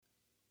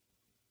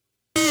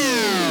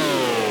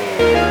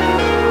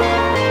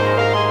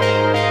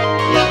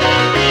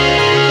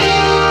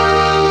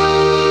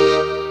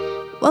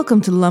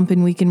Welcome to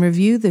Lumpen Week in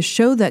Review, the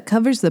show that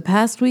covers the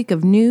past week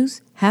of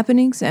news,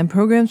 happenings, and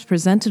programs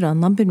presented on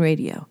Lumpen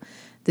Radio.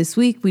 This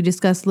week, we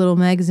discussed Little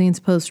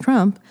Magazine's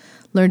post-Trump,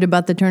 learned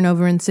about the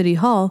turnover in City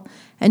Hall,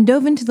 and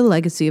dove into the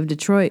legacy of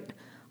Detroit.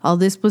 All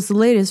this was the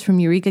latest from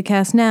Eureka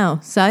Cast Now,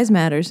 Size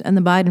Matters, and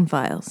the Biden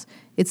Files.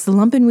 It's the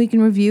Lumpen Week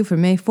in Review for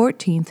May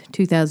 14th,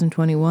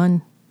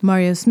 2021.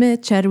 Mario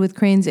Smith chatted with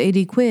Crain's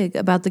A.D. Quigg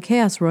about the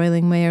chaos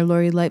roiling Mayor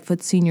Lori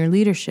Lightfoot's senior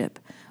leadership.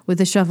 With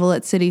a shuffle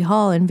at City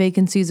Hall and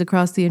vacancies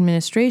across the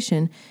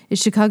administration, is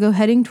Chicago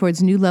heading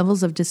towards new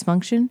levels of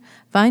dysfunction?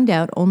 Find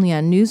out only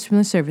on News from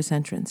the Service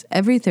Entrance,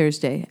 every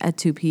Thursday at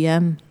 2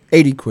 p.m.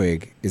 A.D.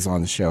 Quigg is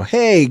on the show.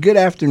 Hey, good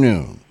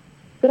afternoon.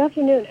 Good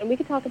afternoon, and we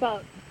can talk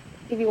about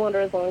Stevie Wonder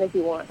as long as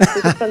you want.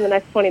 We can spend the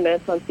next 20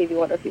 minutes on Stevie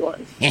Wonder if you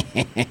want.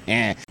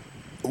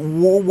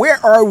 Well,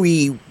 where are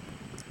we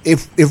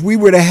if we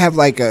were to have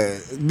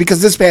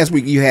because this past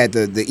week you had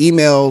the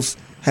emails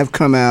have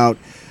come out,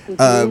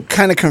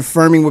 kind of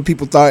confirming what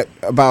people thought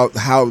about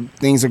how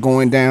things are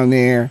going down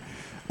there.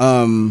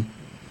 And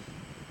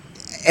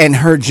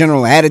her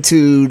general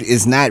attitude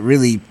is not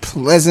really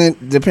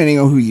pleasant, depending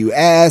on who you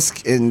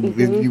ask. And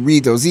if you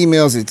read those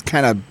emails, it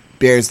kind of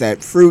bears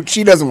that fruit.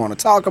 She doesn't want to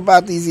talk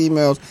about these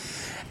emails,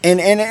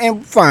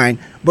 and fine.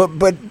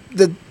 But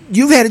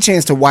you've had a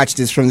chance to watch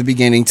this from the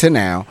beginning to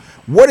now.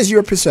 What is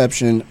your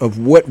perception of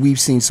what we've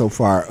seen so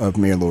far of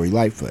Mayor Lori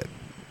Lightfoot?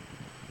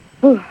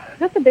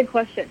 That's a big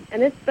question,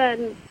 and it's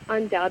been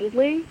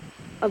undoubtedly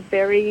a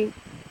very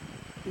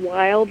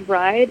wild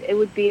ride. It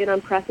would be an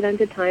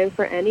unprecedented time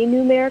for any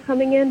new mayor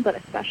coming in, but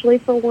especially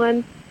for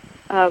one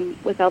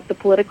without the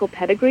political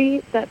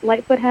pedigree that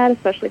Lightfoot had,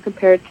 especially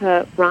compared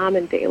to Rahm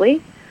and Daley.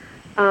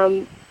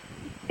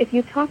 If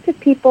you talk to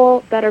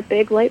people that are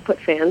big Lightfoot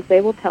fans,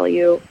 they will tell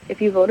you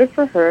if you voted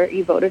for her,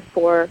 you voted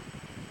for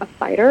a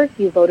fighter,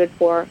 you voted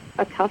for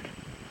a tough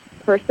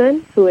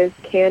person who is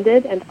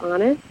candid and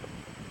honest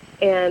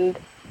and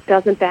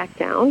doesn't back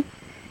down.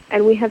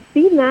 And we have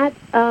seen that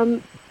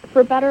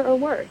for better or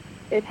worse.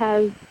 It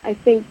has, I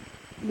think,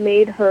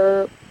 made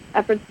her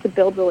efforts to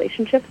build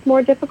relationships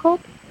more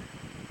difficult,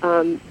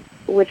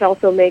 which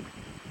also makes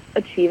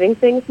achieving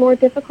things more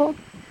difficult.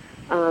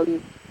 But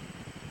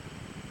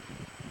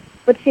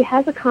she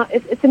has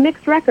it's a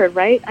mixed record,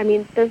 right? I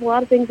mean, there's a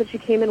lot of things that she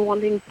came in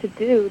wanting to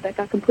do that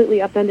got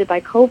completely upended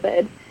by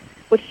COVID,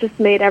 which just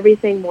made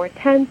everything more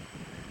tense,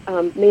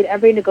 made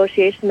every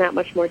negotiation that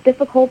much more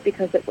difficult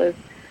because it was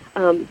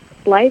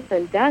life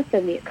and death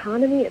and the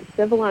economy and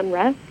civil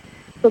unrest.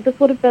 So this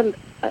would have been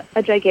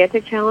a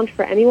gigantic challenge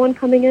for anyone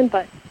coming in,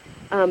 but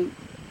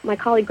my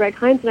colleague Greg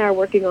Hines and I are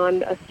working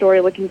on a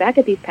story looking back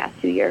at these past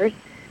 2 years,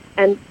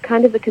 and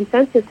kind of the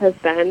consensus has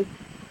been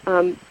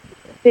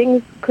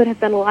things could have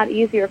been a lot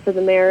easier for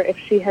the mayor if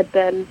she had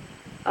been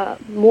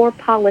more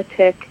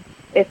politic,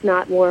 if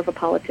not more of a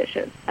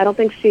politician. I don't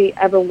think she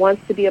ever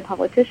wants to be a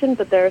politician,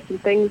 but there are some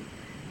things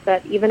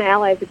that even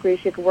allies agree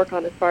she could work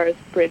on as far as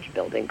bridge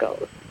building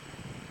goes.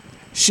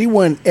 She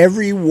won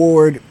every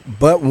ward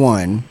but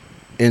one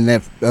in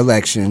that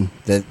election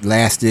that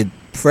lasted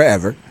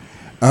forever.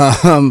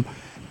 And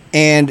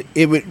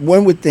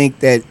one would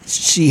think that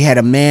she had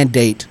a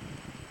mandate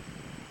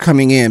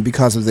coming in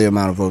because of the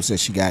amount of votes that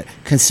she got,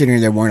 considering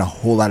there weren't a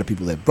whole lot of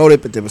people that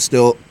voted, but there was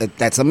still,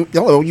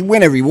 you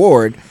win every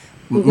ward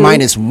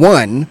minus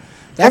one.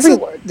 That's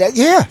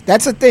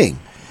that's a thing.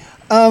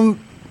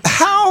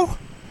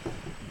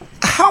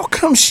 How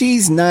come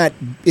she's not?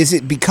 Is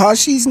it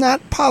because she's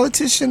not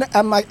politician?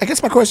 I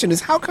guess my question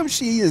is, how come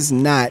she is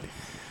not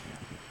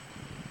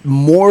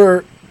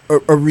more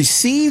or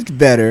received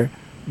better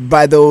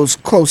by those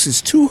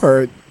closest to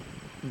her?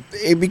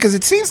 Because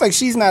it seems like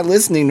she's not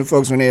listening to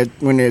folks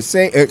when they're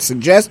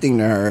suggesting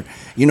to her,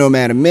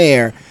 Madam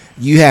Mayor,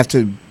 you have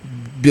to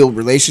build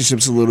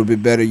relationships a little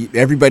bit better.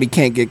 Everybody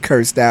can't get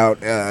cursed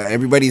out.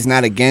 Everybody's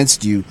not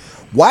against you.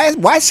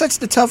 Why such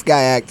the tough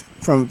guy act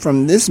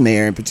from this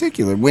mayor in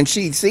particular, when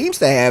she seems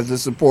to have the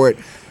support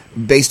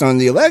based on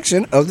the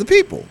election of the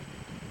people?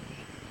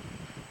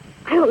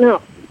 I don't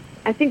know.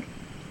 I think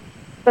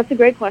that's a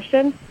great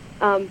question.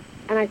 And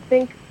I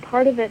think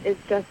part of it is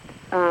just,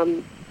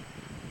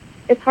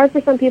 it's hard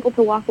for some people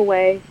to walk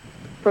away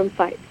from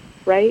fights,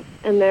 right?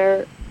 And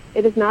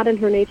it is not in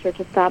her nature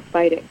to stop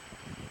fighting.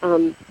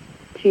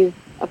 She's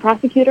a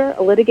prosecutor,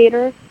 a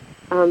litigator.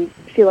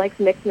 She likes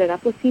mixing it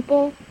up with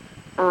people.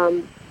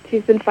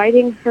 She's been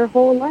fighting her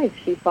whole life.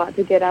 She fought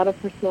to get out of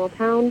her small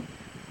town,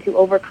 to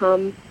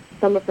overcome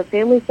some of her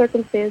family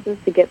circumstances,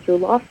 to get through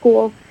law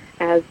school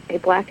as a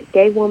black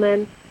gay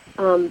woman.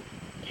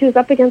 She was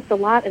up against a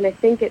lot, and I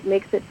think it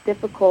makes it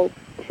difficult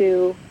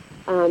to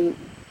kind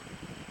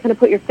of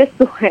put your fists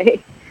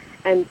away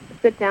and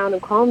sit down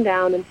and calm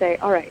down and say,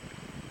 all right,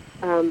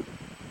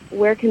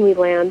 where can we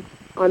land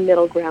on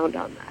middle ground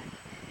on that?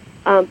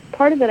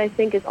 Part of it, I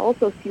think, is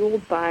also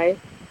fueled by,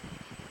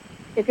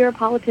 if you're a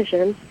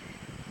politician,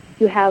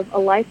 you have a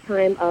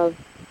lifetime of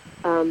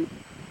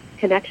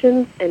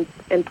connections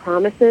and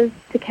promises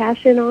to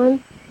cash in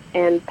on,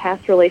 and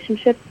past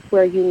relationships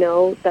where you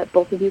know that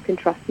both of you can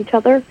trust each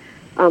other.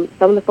 Some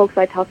of the folks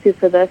I talked to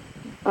for this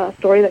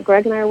story that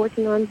Greg and I are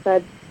working on,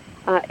 said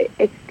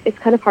it's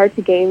kind of hard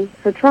to gain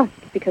her trust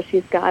because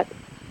she's kind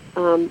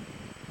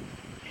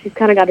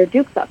of got her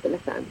dukes up in a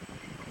sense.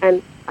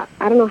 And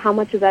I don't know how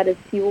much of that is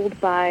fueled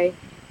by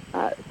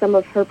some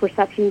of her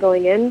perception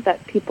going in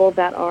that people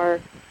that are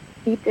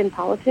steeped in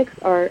politics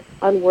are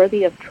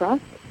unworthy of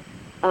trust.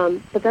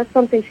 But that's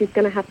something she's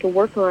going to have to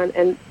work on.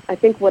 And I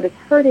think what is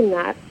hurting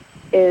that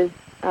is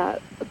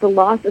the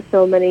loss of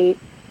so many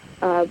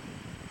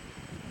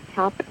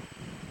top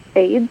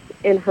aides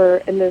in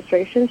her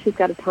administration. She's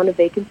got a ton of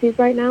vacancies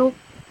right now.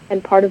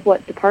 And part of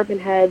what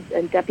department heads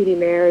and deputy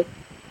mayors,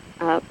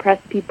 press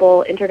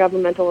people,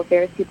 intergovernmental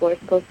affairs people are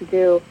supposed to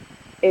do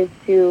is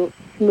to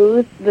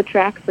smooth the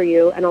track for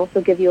you and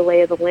also give you a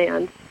lay of the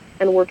land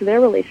and work their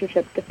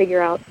relationships to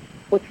figure out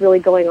what's really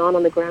going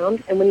on the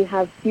ground. And when you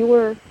have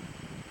fewer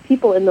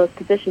people in those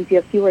positions, you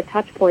have fewer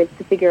touch points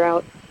to figure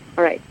out,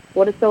 all right,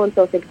 what does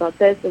so-and-so think about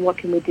this and what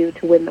can we do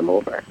to win them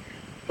over?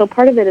 So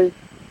part of it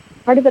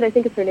I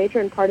think is her nature,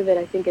 and part of it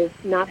I think is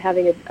not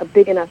having a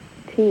big enough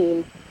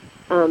team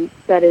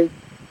that is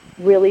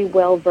really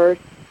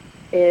well-versed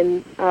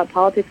in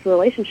politics and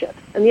relationships.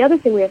 And the other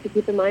thing we have to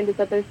keep in mind is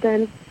that there's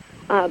been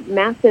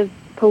massive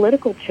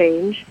political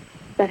change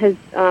that has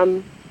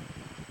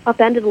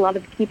upended a lot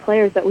of key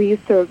players that we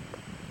used to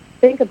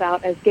think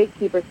about as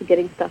gatekeepers to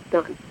getting stuff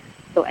done.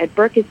 So Ed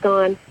Burke is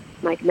gone,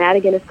 Mike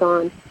Madigan is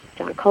gone,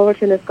 John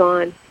Cullerton is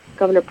gone,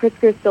 Governor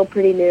Pritzker is still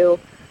pretty new,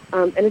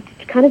 and it's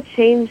kind of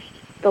changed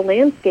the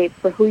landscape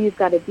for who you've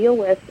got to deal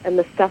with and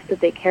the stuff that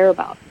they care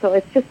about. So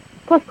it's just,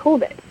 plus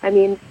COVID. I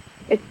mean,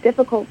 it's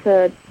difficult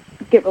to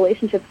get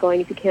relationships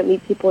going if you can't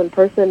meet people in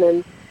person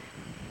and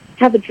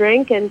have a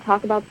drink and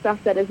talk about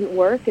stuff that isn't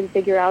work and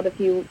figure out if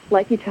you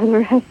like each other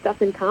or have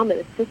stuff in common.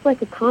 It's just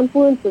like a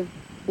confluence of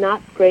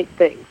not great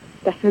things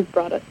that has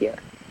brought us here.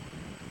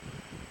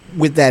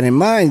 With that in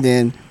mind,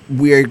 then,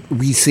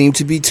 we seem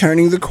to be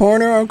turning the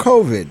corner on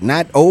COVID.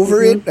 Not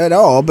over it at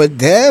all, but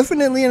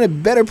definitely in a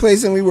better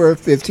place than we were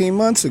 15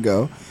 months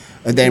ago,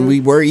 than we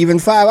were even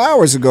 5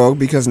 hours ago,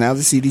 because now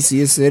the CDC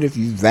has said if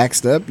you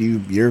vaxxed up,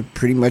 you're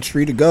pretty much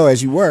free to go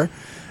as you were.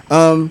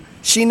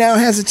 She now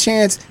has a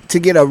chance to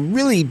get a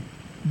really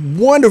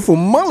wonderful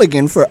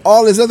mulligan for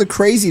all this other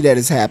crazy that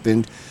has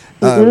happened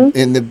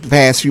in the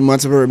past few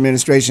months of her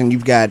administration.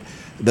 You've got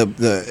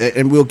the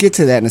and we'll get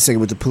to that in a second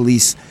with the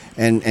police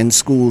and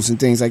schools and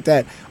things like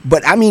that.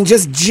 But I mean,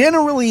 just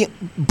generally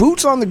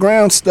boots on the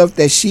ground stuff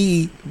that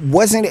she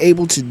wasn't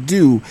able to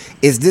do.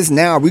 Is this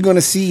now? Are we going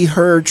to see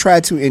her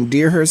try to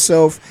endear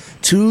herself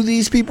to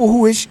these people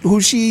who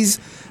she's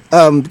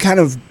kind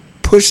of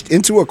pushed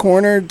into a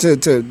corner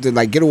to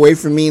like, get away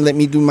from me, let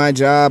me do my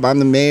job, I'm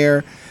the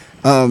mayor?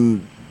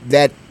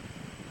 That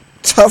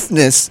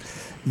toughness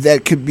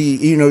that could be,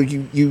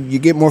 you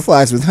get more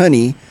flies with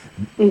honey,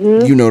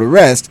 you know the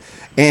rest.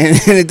 And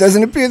it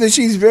doesn't appear that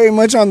she's very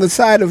much on the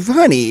side of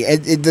honey.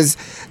 Is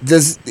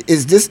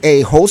this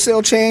a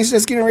wholesale change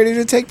that's getting ready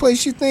to take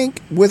place, you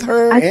think, with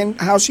her and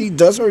how she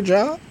does her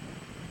job?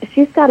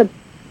 She's got a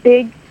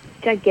big,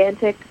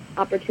 gigantic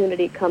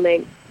opportunity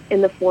coming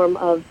in the form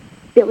of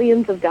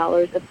billions of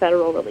dollars of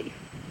federal relief.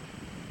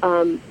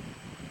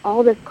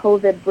 All this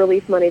COVID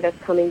relief money that's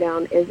coming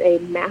down is a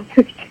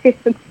massive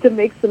chance to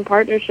make some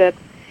partnerships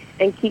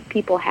and keep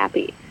people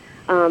happy.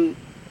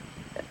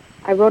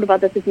 I wrote about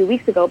this a few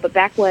weeks ago, but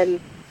back when,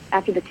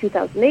 after the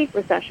 2008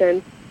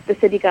 recession, the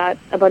city got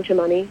a bunch of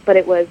money, but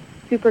it was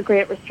super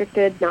grant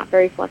restricted, not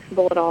very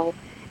flexible at all,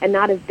 and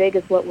not as big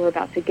as what we're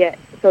about to get.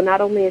 So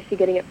not only is she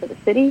getting it for the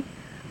city,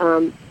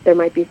 there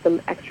might be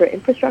some extra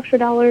infrastructure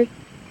dollars.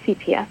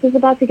 CPS is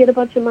about to get a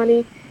bunch of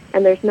money,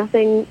 and there's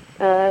nothing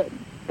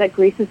that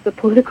greases the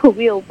political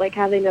wheels like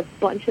having a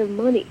bunch of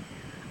money.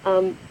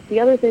 The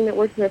other thing that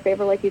works in her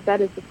favor, like you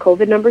said, is the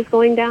COVID numbers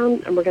going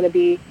down, and we're going to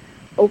be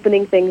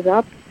opening things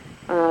up.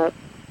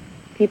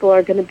 People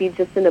are going to be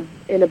just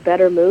in a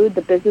better mood.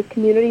 The business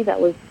community that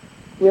was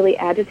really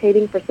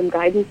agitating for some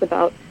guidance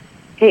about,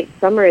 hey,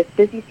 summer is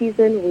busy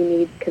season, we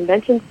need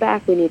conventions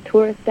back, we need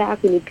tourists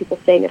back, we need people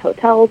staying at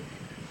hotels,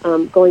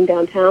 going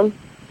downtown.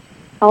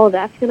 All of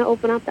that's going to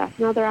open up. That's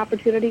another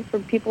opportunity for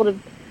people to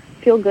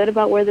feel good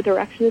about where the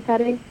direction is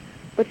heading.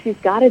 But she's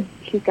got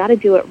to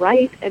do it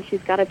right, and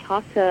she's got to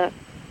talk to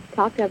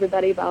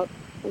everybody about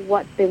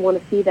what they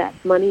want to see that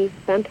money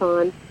spent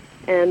on.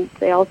 And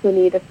they also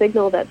need a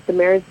signal that the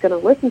mayor is going to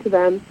listen to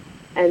them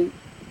and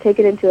take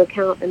it into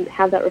account and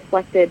have that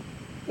reflected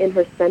in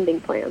her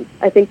spending plans.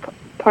 I think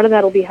part of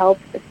that will be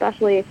helped,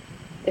 especially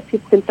if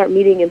people can start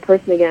meeting in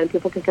person again.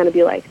 People can kind of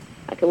be like,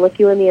 I can look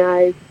you in the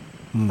eyes,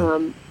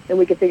 and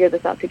we can figure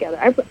this out together.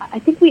 I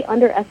think we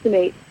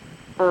underestimate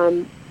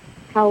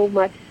how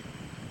much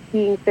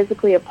being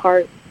physically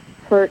apart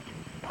hurt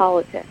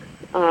politics.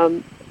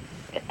 And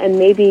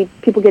maybe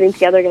people getting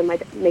together again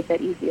might make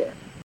that easier.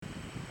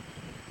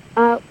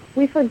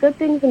 We've heard good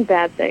things and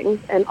bad things,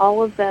 and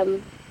all of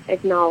them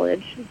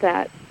acknowledge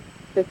that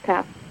this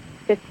past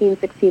 15,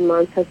 16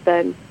 months has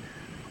been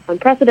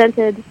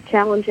unprecedented,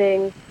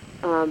 challenging,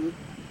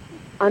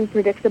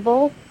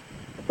 unpredictable.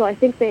 So I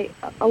think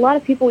a lot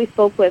of people we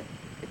spoke with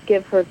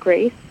give her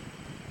grace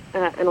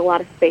and a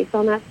lot of space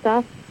on that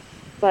stuff,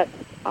 but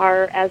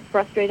are as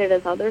frustrated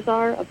as others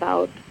are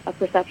about a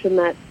perception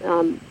that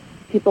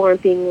people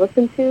aren't being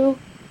listened to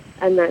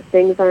and that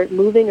things aren't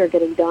moving or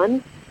getting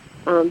done.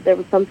 There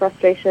was some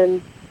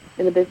frustration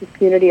in the business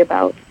community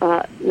about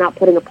not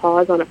putting a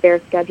pause on a fair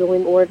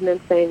scheduling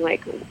ordinance, saying,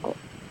 like, well,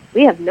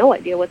 we have no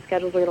idea what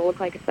schedules are going to look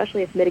like,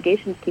 especially if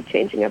mitigations keep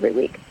changing every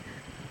week.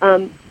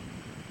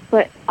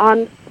 But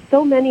on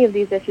so many of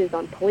these issues,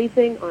 on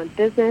policing, on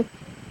business,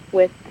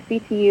 with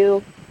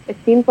CTU, it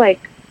seems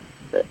like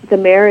the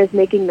mayor is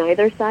making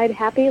neither side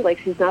happy. Like,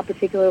 she's not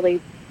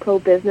particularly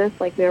pro-business,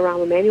 like Mayor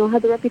Rahm Emanuel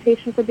has a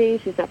reputation for being.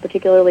 She's not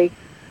particularly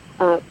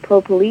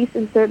pro-police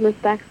in certain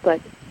respects,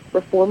 but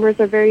reformers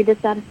are very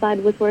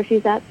dissatisfied with where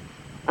she's at.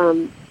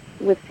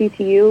 With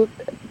CTU,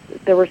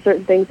 there were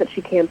certain things that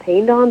she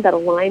campaigned on that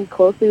aligned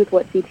closely with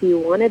what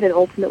CTU wanted, and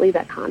ultimately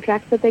that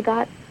contract that they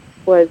got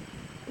was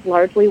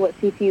largely what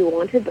CTU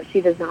wanted, but she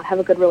does not have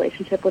a good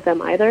relationship with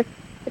them either.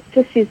 It's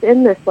just she's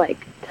in this, like,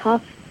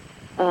 tough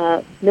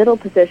middle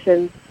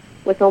position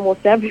with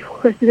almost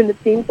everyone, and it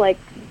seems like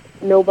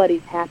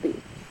nobody's happy.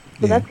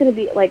 So that's going to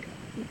be, like,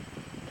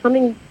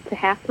 coming to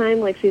halftime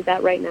like she's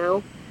at right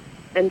now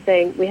and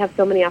saying, we have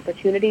so many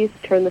opportunities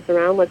to turn this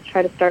around, let's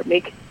try to start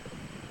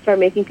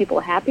making people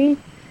happy,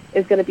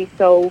 is going to be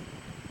so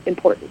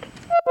important.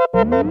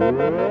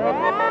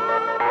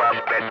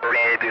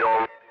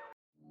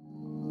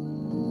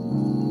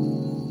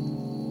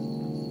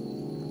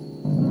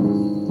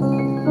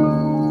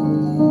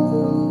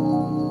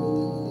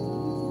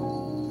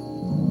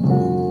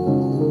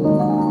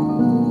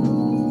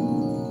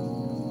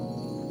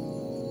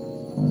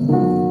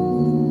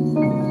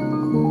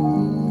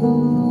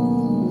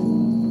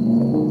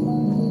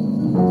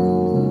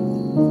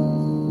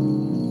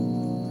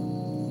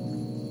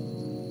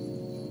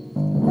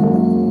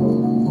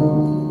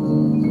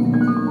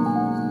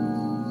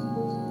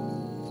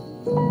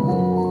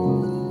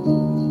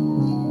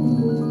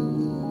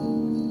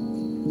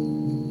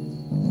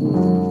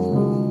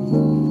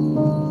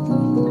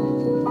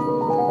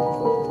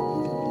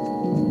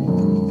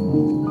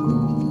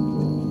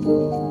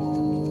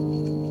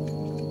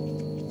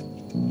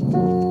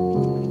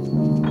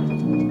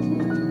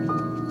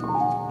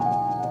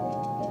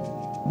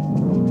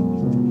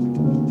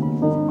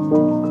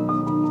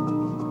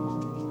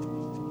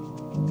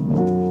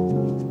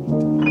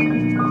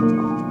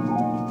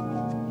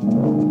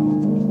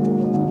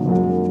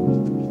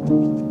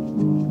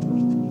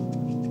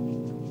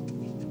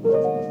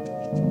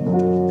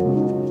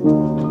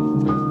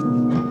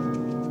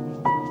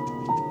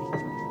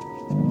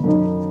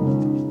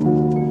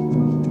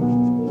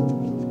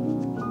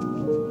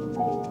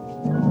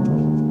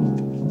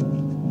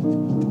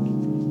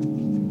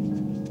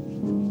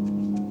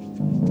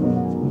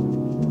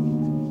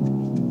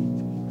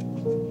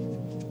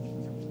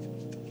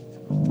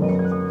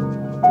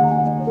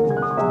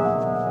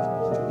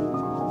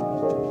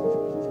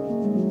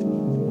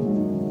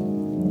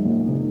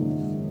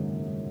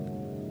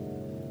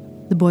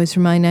 The boys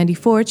from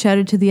I-94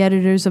 chatted to the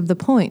editors of The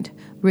Point,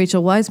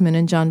 Rachel Wiseman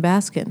and John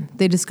Baskin.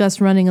 They discussed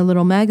running a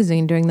little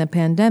magazine during the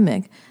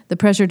pandemic, the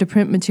pressure to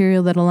print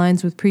material that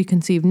aligns with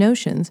preconceived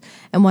notions,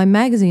 and why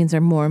magazines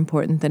are more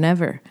important than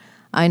ever.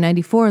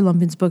 I-94,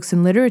 Lumpin's Books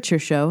and Literature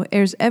Show,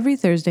 airs every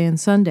Thursday and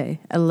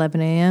Sunday at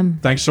 11 a.m.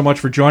 Thanks so much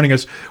for joining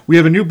us. We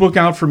have a new book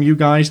out from you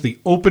guys, The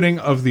Opening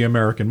of the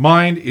American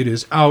Mind. It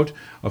is out,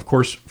 of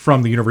course,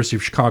 from the University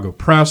of Chicago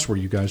Press, where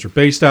you guys are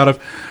based out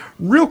of.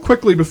 Real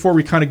quickly, before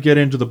we kind of get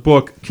into the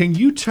book, can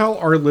you tell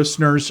our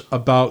listeners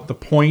about The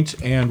Point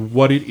and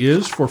what it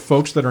is for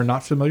folks that are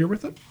not familiar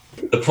with it?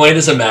 The Point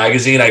is a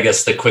magazine. I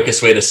guess the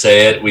quickest way to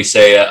say it, we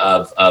say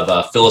of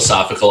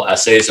philosophical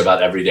essays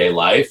about everyday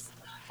life.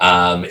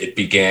 It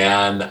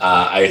began,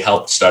 I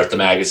helped start the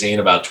magazine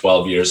about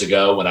 12 years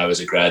ago when I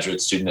was a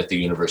graduate student at the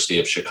University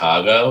of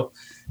Chicago.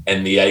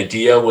 And the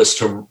idea was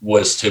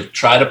to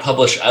try to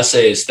publish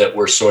essays that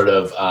were sort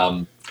of,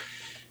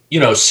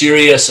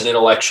 serious and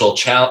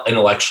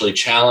intellectually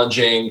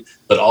challenging,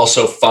 but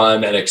also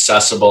fun and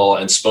accessible,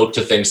 and spoke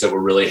to things that were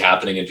really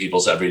happening in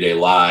people's everyday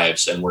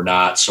lives and were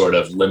not sort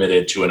of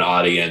limited to an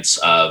audience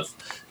of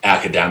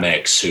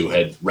academics who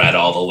had read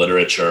all the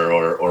literature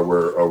or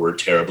were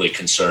terribly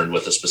concerned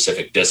with a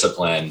specific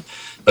discipline,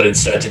 but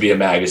instead to be a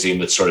magazine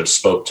that sort of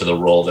spoke to the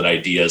role that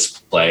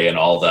ideas play in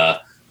all the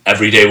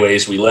everyday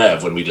ways we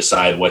live, when we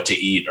decide what to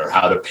eat or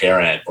how to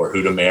parent or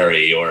who to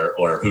marry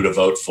or who to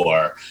vote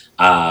for.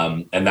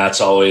 And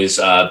that's always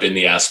been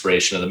the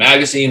aspiration of the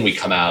magazine. We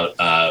come out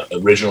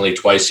originally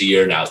twice a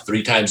year, now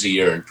 3 times a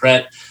year in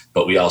print,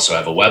 but we also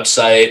have a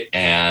website.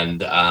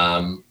 And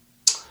I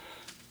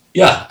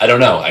don't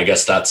know. I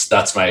guess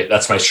that's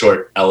my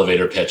short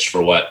elevator pitch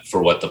for what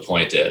The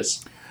Point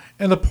is.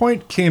 And The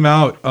Point came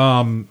out,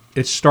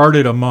 it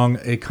started among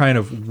a kind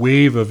of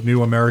wave of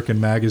new American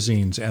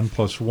magazines,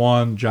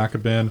 N+1,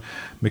 Jacobin,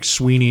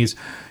 McSweeney's.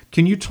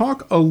 Can you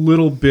talk a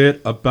little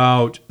bit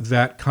about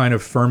that kind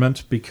of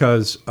ferment?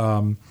 Because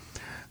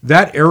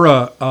that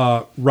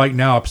era right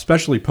now,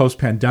 especially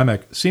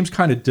post-pandemic, seems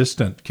kind of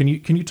distant. Can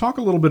you talk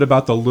a little bit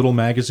about the little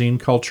magazine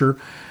culture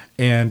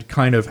and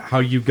kind of how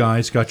you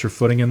guys got your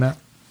footing in that?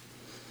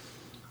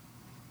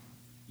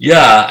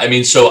 Yeah, I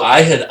mean, so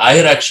I had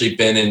actually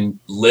been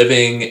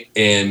living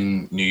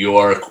in New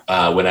York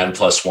when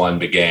N+1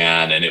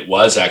 began, and it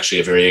was actually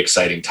a very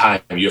exciting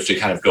time. You have to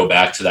kind of go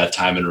back to that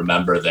time and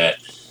remember that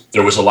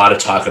there was a lot of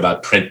talk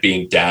about print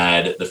being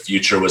dead. The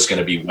future was going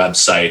to be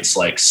websites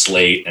like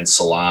Slate and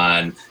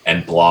Salon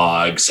and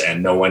blogs,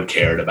 and no one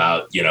cared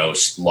about,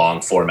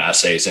 long form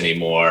essays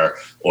anymore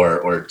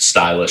or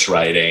stylish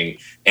writing.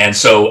 And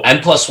so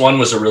N+1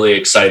 was a really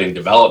exciting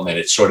development.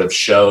 It sort of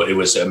it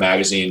was a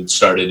magazine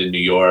started in New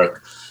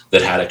York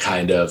that had a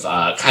kind of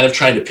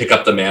trying to pick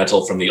up the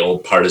mantle from the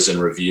old Partisan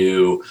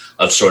Review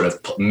of sort of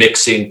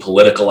mixing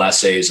political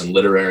essays and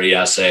literary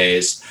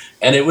essays.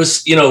 And it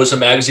was a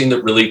magazine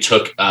that really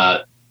took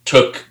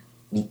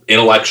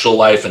intellectual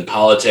life and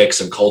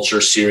politics and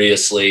culture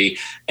seriously,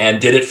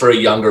 and did it for a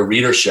younger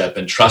readership,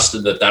 and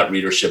trusted that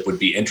readership would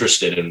be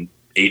interested in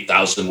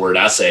 8,000 word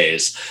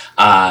essays.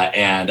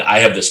 And I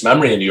have this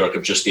memory in New York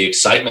of just the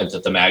excitement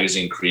that the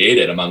magazine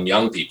created among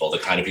young people, the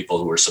kind of people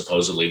who were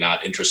supposedly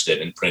not interested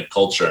in print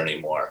culture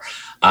anymore.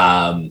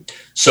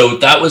 So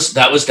that was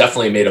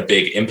definitely made a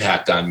big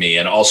impact on me.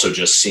 And also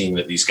just seeing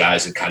that these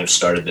guys had kind of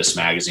started this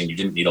magazine. You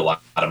didn't need a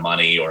lot of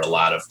money or a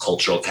lot of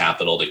cultural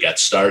capital to get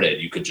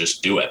started. You could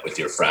just do it with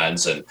your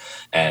friends,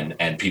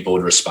 and people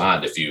would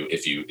respond if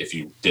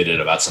you did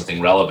it about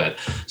something relevant.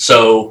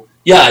 So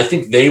yeah, I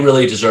think they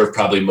really deserve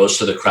probably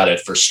most of the credit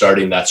for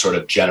starting that sort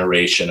of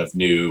generation of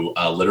new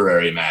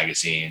literary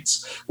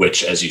magazines,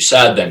 which, as you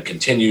said, then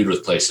continued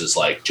with places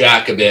like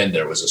Jacobin.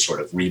 There was a sort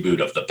of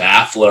reboot of The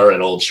Baffler,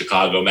 an old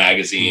Chicago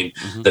magazine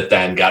that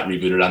then got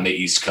rebooted on the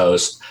East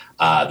Coast.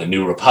 The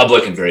New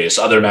Republic and various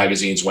other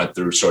magazines went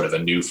through sort of a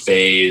new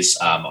phase,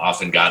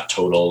 often got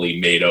totally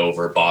made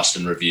over.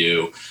 Boston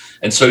Review.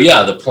 And so,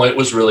 yeah, the point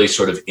was really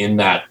sort of in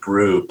that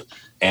group.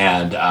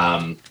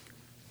 And,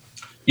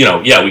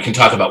 we can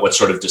talk about what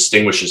sort of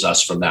distinguishes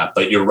us from that.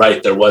 But you're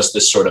right, there was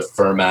this sort of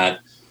ferment.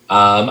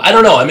 I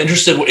don't know. I'm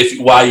interested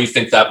why you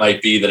think that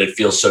might be, that it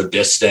feels so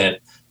distant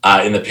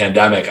in the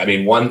pandemic. I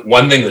mean,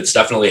 one thing that's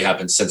definitely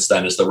happened since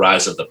then is the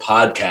rise of the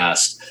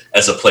podcast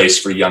as a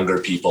place for younger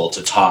people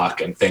to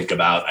talk and think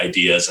about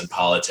ideas and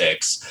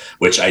politics,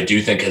 which I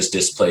do think has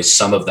displaced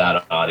some of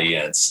that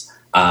audience.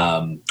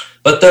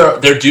 But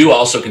there do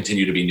also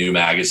continue to be new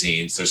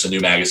magazines. There's a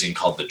new magazine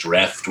called The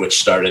Drift, which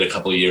started a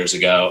couple of years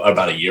ago, or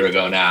about a year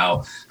ago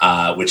now,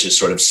 which is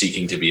sort of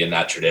seeking to be in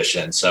that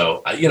tradition.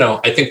 So,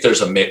 I think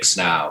there's a mix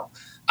now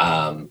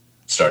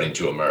starting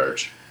to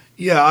emerge.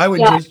 Yeah,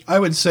 I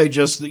would say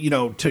just,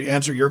 to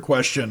answer your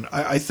question,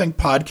 I think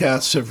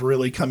podcasts have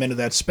really come into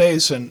that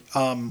space, and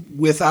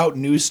without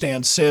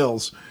newsstand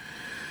sales,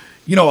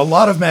 a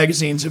lot of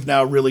magazines have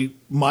now really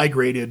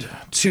migrated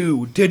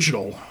to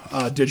digital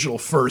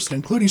first,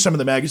 including some of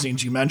the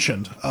magazines you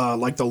mentioned,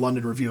 like the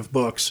London Review of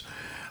Books.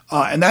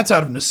 And that's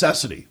out of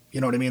necessity. You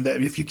know what I mean?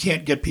 That if you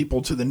can't get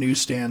people to the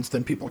newsstands,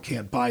 then people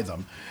can't buy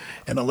them.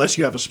 And unless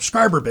you have a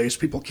subscriber base,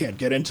 people can't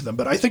get into them.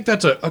 But I think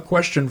that's a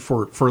question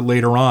for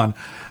later on.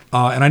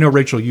 And I know,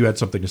 Rachel, you had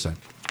something to say.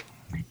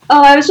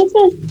 Oh, I was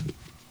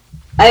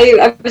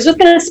just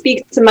going to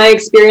speak to my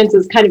experience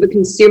as kind of a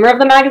consumer of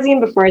the magazine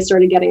before I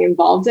started getting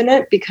involved in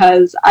it,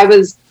 because I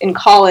was in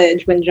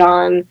college when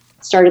John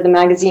started the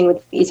magazine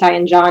with Itai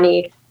and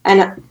Johnny.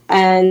 And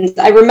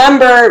I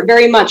remember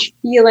very much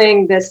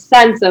feeling this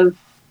sense of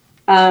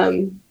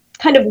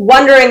kind of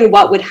wondering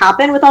what would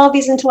happen with all of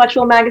these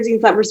intellectual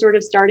magazines that were sort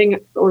of starting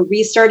or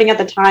restarting at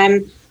the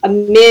time,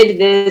 amid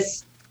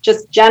this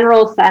just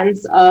general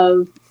sense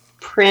of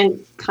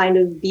print kind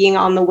of being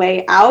on the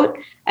way out.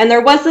 And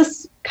there was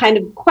this kind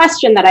of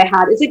question that I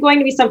had: is it going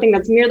to be something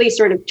that's merely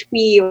sort of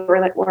twee or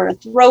a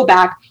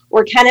throwback,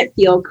 or can it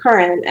feel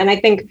current? And I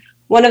think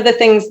one of the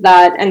things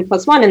that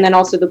N+1 and then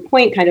also The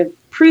Point kind of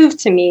proved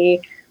to me,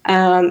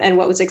 and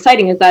what was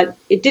exciting, is that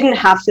it didn't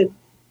have to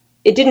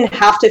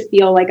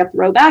feel like a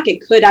throwback.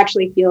 It could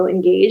actually feel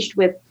engaged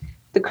with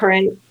the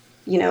current,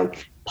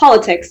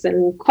 politics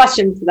and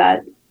questions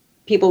that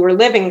people were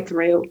living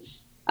through.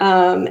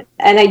 And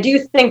I do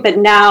think that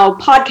now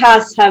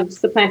podcasts have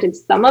supplanted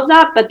some of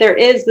that, but there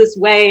is this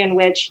way in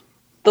which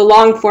the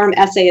long form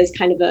essay is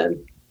kind of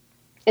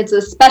it's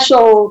a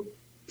special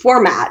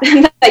format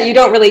that you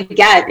don't really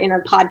get in a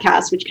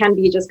podcast, which can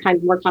be just kind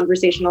of more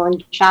conversational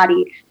and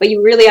chatty, but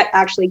you really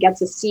actually get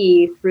to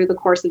see through the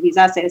course of these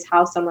essays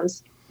how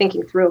someone's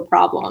thinking through a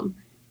problem.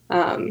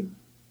 And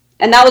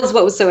that was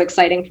what was so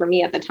exciting for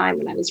me at the time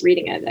when I was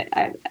reading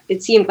it.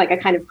 It seemed like a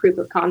kind of proof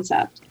of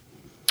concept.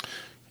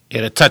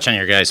 Yeah, to touch on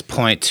your guys'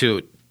 point,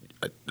 too,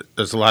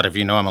 there's a lot of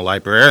I'm a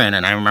librarian,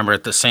 and I remember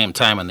at the same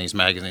time when these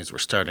magazines were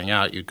starting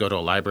out, you'd go to a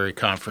library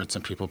conference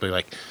and people would be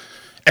like,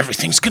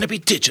 everything's going to be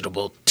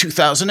digital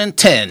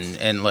 2010.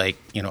 And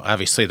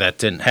obviously that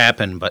didn't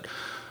happen, but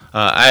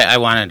I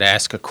wanted to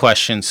ask a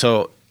question.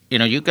 So,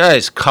 you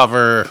guys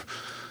cover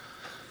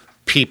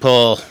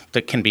people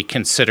that can be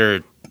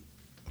considered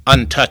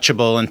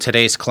untouchable in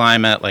today's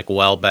climate, like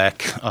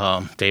Welbeck,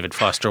 David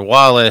Foster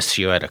Wallace.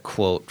 You had a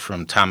quote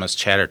from Thomas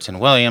Chatterton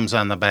Williams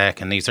on the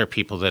back, and these are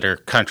people that are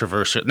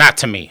controversial. Not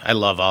to me. I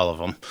love all of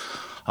them.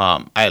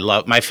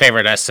 My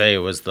favorite essay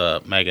was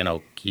the Megan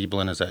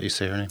O'Giblin. Is that how you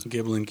say her name?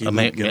 Giblin.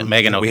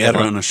 Megan O'Giblin. We had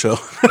her on the show.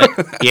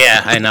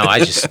 Yeah, I know.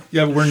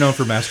 Yeah, we're known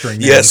for mastering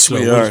names. Yes, so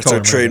we we'll are. just It's call our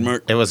her Megan.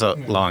 trademark. It was a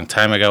long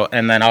time ago.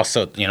 And then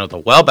also,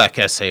 the Welbeck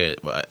essay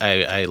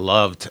I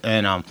loved.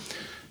 And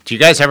do you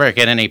guys ever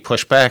get any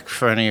pushback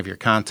for any of your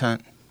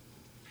content?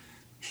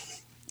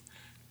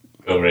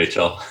 Go,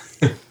 Rachel.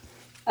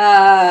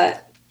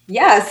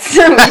 Yes,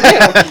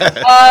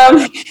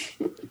 we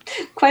do.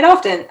 Quite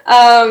often.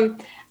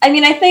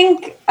 I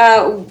think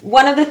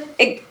one of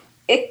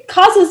it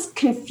causes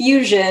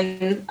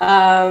confusion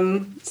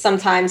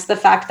sometimes, the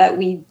fact that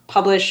we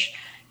publish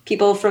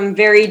people from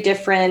very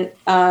different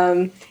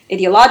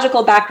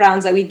ideological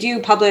backgrounds, that we do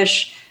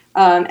publish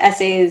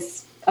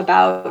essays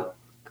about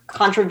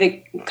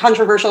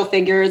controversial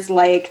figures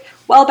like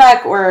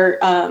Welbeck, or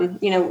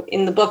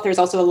in the book there's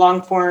also a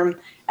long form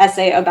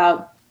essay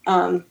about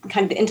kind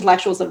of the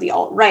intellectuals of the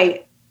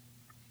alt-right.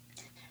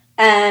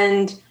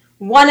 And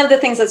one of the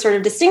things that sort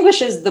of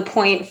distinguishes The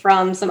Point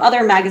from some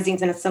other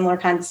magazines in a similar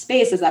kind of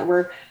space is that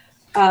we're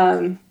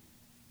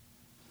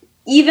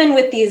even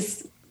with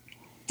these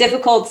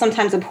difficult,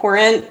 sometimes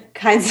abhorrent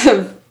kinds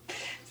of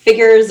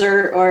figures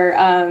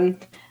or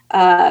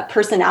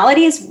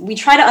personalities, we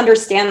try to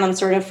understand them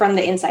sort of from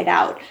the inside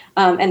out,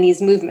 and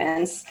these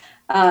movements.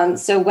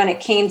 So when it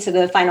came to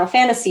the Final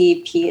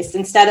Fantasy piece,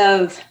 instead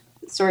of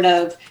sort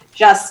of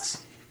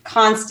just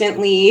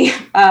constantly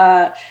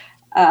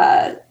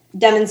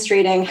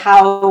demonstrating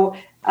how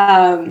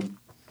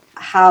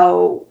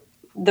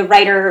the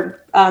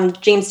writer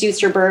James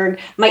Duesterberg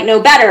might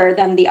know better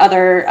than the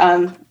other,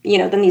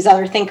 than these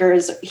other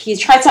thinkers, he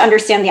tries to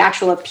understand the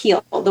actual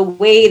appeal, the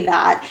way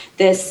that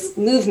this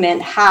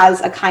movement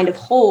has a kind of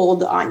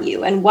hold on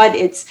you and what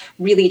it's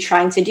really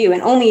trying to do,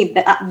 and only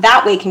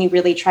that way can you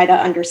really try to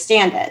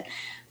understand it.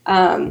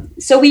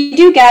 So we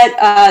do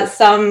get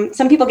some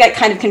people get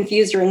kind of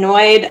confused or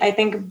annoyed, I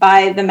think,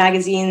 by the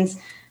magazine's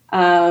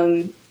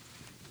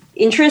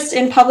interest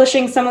in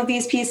publishing some of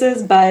these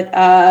pieces,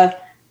 but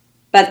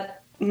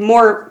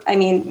more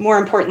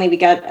importantly, we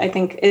get, I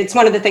think it's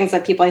one of the things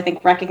that people, I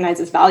think, recognize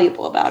as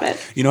valuable about it.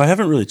 I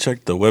haven't really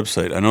checked the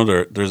website. I know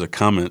there's a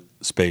comment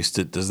space.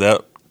 Does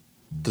that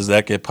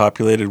get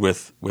populated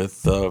with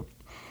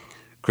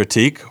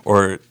critique,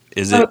 or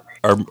is it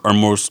are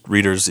most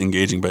readers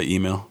engaging by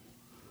email?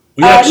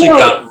 We actually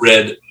got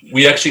rid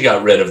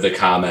of the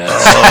comments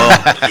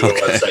on the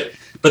website.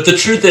 But the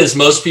truth is,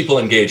 most people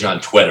engage on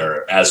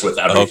Twitter, as with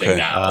everything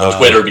now.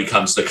 Twitter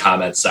becomes the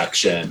comment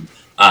section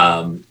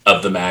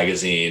of the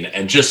magazine.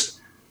 And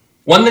just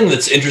one thing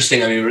that's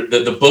interesting,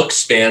 the book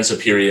spans a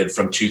period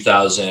from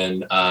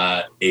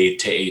 2008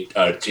 to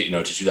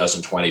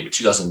 2020, but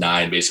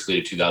 2009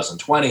 basically to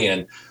 2020.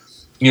 And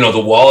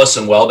the Wallace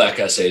and Welbeck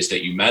essays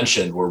that you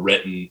mentioned were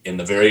written in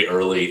the very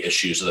early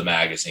issues of the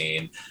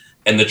magazine.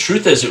 And the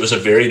truth is, it was a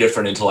very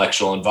different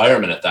intellectual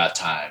environment at that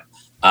time.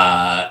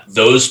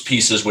 Those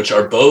pieces, which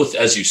are both,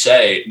 as you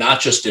say, not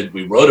just did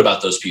we wrote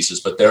about those pieces,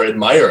 but they're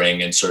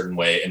admiring in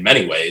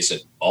many ways,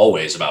 and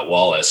always about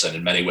Wallace, and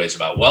in many ways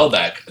about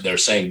Welbeck. They're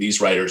saying these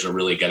writers are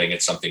really getting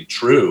at something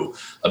true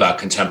about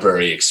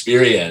contemporary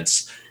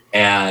experience.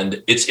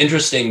 And it's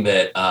interesting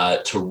that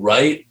to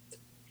write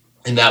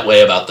in that way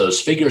about those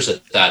figures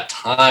at that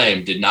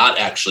time did not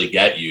actually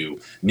get you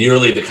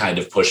nearly the kind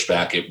of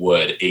pushback it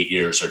would 8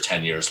 years or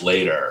 10 years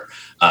later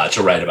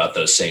to write about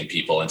those same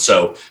people. And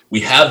so we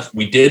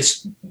did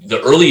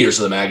the early years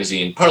of the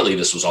magazine, partly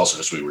this was also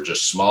because we were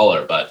just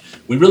smaller, but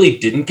we really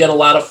didn't get a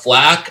lot of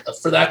flack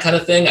for that kind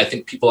of thing. I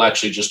think people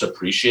actually just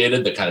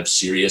appreciated the kind of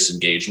serious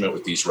engagement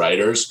with these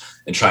writers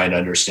and trying to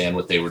understand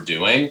what they were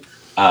doing.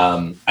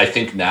 I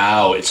think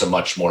now it's a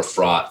much more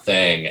fraught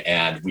thing,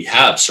 and we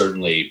have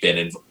certainly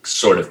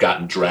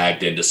gotten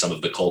dragged into some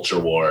of the culture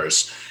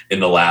wars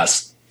in the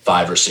last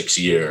 5 or 6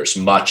 years,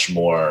 much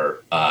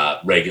more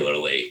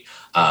regularly.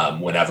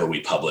 Whenever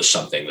we publish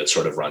something that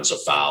sort of runs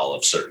afoul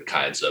of certain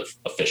kinds of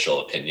official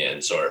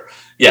opinions, or,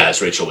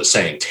 as Rachel was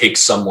saying, take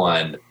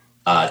someone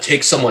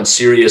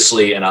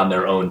seriously and on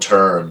their own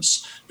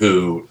terms,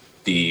 who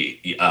the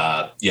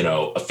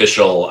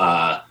official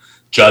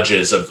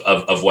judges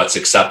of what's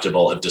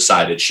acceptable have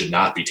decided should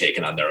not be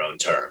taken on their own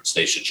terms.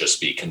 They should just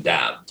be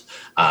condemned.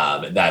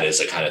 And that is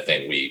a kind of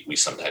thing we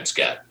sometimes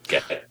get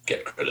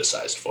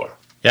criticized for.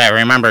 Yeah, I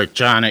remember,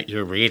 John, at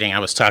your reading, I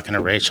was talking to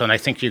Rachel, and I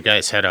think you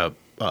guys had at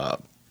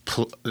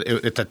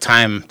the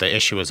time the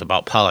issue was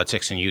about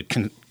politics, and you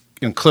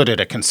included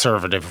a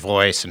conservative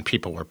voice, and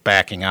people were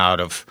backing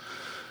out of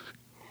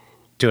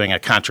doing a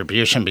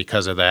contribution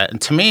because of that. And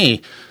to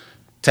me,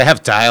 to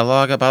have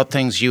dialogue about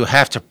things, you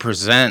have to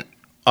present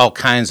all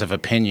kinds of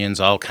opinions,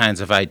 all kinds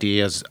of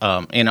ideas,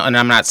 and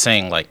I'm not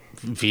saying like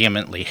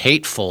vehemently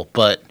hateful,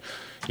 but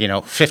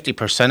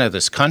 50% of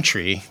this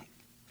country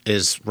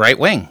is right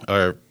wing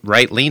or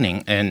right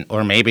leaning,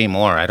 or maybe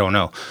more, I don't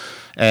know.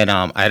 And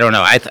I don't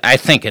know. I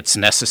think it's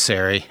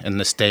necessary in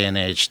this day and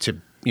age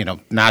to,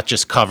 not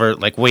just cover,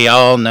 like we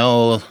all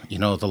know,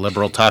 the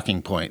liberal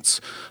talking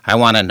points. I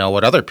want to know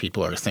what other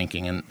people are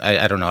thinking. And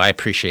I don't know. I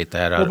appreciate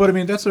that. Well, but I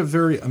mean, that's a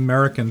very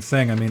American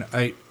thing. I mean,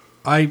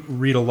 I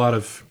read a lot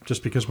of,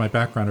 just because of my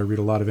background, I read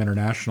a lot of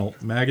international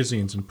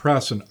magazines and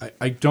press, and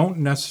I don't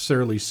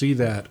necessarily see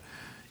that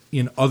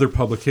in other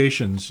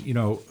publications.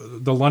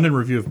 The London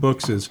Review of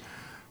Books is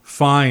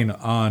fine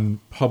on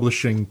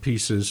publishing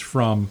pieces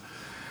from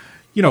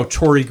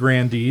Tory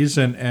grandees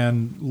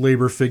and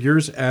labor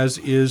figures, as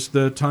is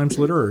the Times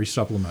Literary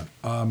Supplement.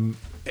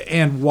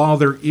 And while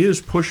there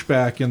is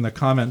pushback in the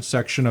comment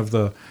section of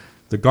the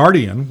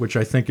Guardian, which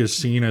I think is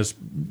seen as,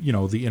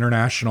 the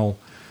international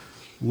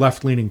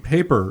left-leaning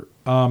paper,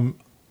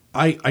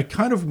 I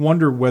kind of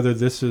wonder whether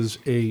this is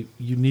a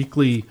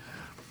uniquely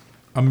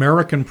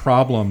American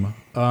problem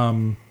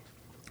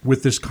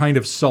with this kind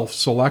of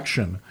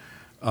self-selection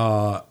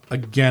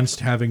against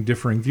having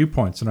differing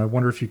viewpoints. And I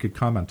wonder if you could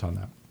comment on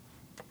that.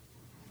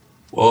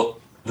 Well,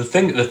 the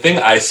thing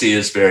I see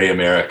as very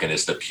American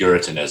is the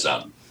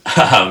Puritanism.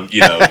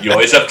 You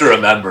always have to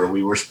remember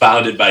we were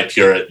founded by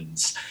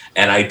Puritans,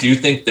 and I do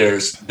think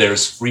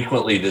there's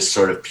frequently this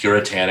sort of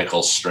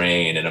puritanical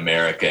strain in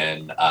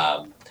American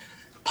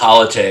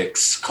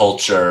politics,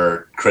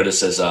 culture,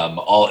 criticism.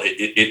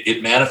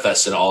 It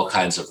manifests in all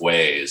kinds of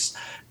ways,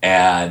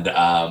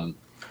 and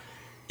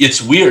it's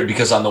weird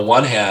because on the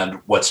one hand,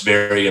 what's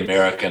very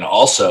American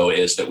also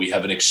is that we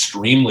have an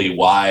extremely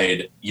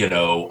wide,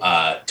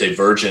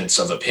 divergence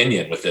of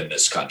opinion within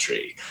this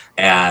country.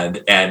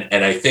 And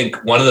I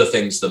think one of the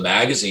things the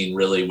magazine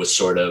really was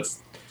sort of,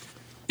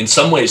 in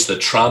some ways, the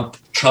Trump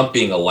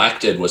being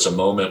elected was a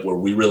moment where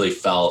we really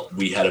felt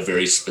we had a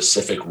very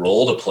specific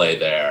role to play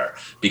there,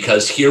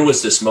 because here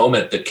was this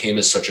moment that came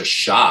as such a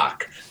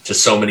shock to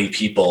so many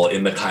people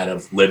in the kind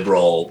of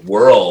liberal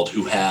world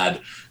who had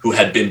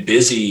been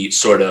busy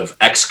sort of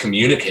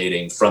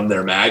excommunicating from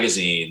their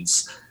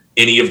magazines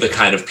any of the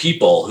kind of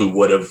people who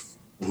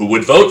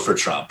would vote for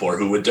Trump or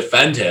who would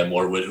defend him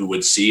or who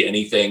would see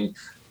anything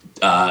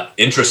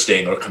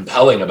interesting or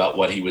compelling about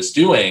what he was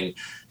doing.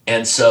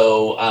 And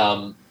so,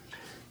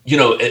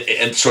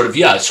 and sort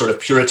of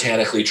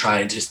puritanically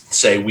trying to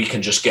say we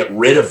can just get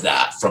rid of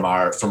that from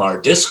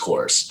our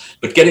discourse.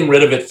 But getting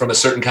rid of it from a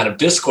certain kind of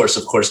discourse,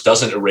 of course,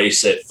 doesn't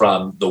erase it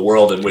from the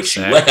world in which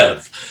you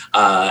live.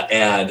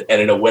 And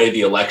in a way,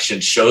 the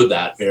election showed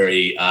that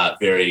very,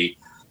 very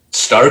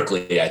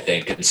starkly, I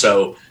think. And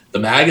so the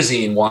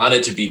magazine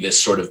wanted to be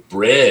this sort of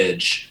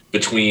bridge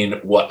between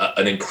what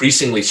an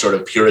increasingly sort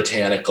of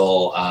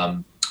puritanical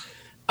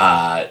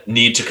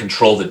need to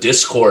control the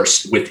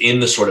discourse within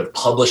the sort of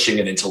publishing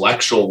and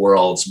intellectual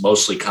worlds,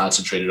 mostly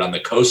concentrated on the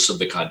coasts of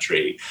the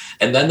country,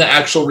 and then the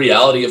actual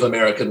reality of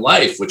American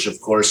life, which of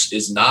course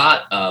is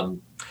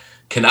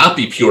cannot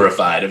be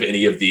purified of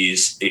any of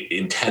these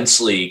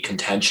intensely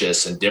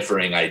contentious and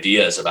differing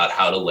ideas about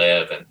how to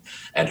live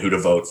and who to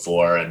vote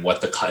for and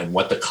what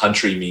the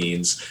country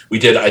means. We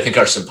did, I think,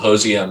 our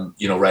symposium,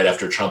 right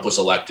after Trump was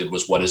elected,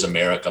 was "What is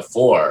America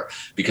for?"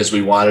 Because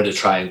we wanted to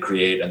try and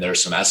create, and there are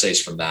some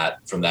essays from that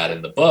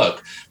in the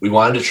book. We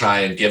wanted to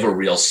try and give a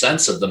real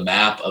sense of the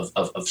map of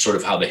sort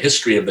of how the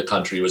history of the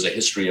country was a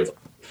history of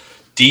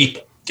deep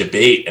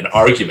debate and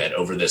argument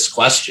over this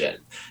question.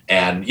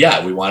 And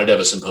we wanted to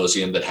have a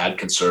symposium that had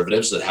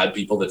conservatives, that had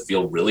people that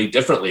feel really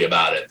differently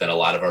about it than a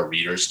lot of our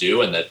readers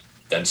do, and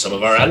than some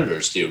of our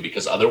editors do,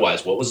 because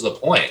otherwise, what was the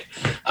point?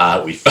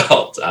 We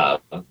felt,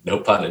 no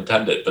pun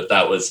intended, but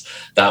that was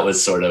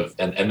sort of,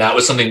 and that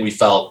was something we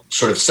felt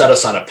sort of set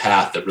us on a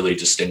path that really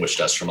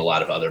distinguished us from a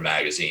lot of other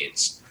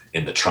magazines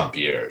in the Trump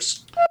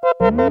years.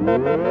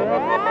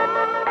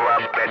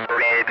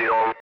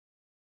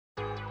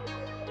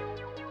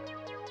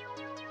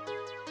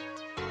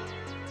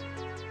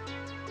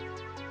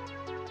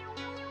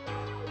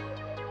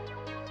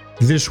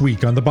 This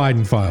week on the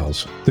Biden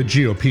Files, the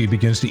GOP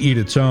begins to eat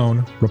its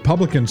own,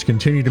 Republicans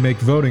continue to make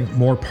voting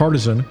more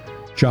partisan,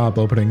 job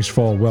openings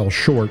fall well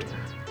short,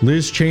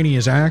 Liz Cheney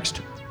is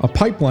axed, a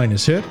pipeline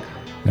is hit,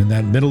 and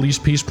that Middle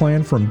East peace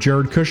plan from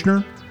Jared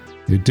Kushner,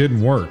 it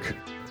didn't work.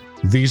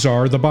 These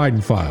are the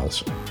Biden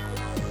Files.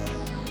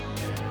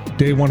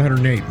 Day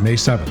 108, May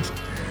 7th.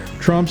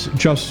 Trump's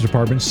Justice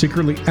Department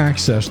secretly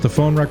accessed the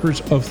phone records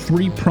of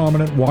 3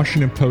 prominent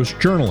Washington Post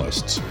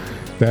journalists.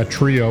 That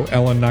trio,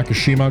 Ellen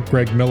Nakashima,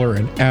 Greg Miller,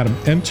 and Adam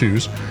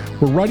Entous,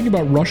 were writing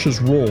about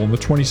Russia's role in the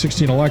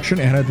 2016 election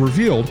and had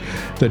revealed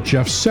that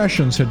Jeff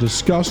Sessions had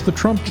discussed the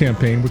Trump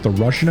campaign with the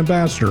Russian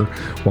ambassador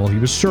while he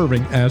was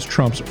serving as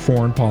Trump's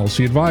foreign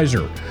policy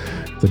advisor.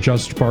 The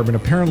Justice Department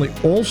apparently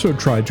also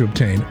tried to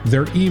obtain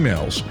their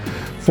emails.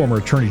 Former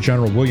Attorney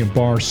General William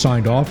Barr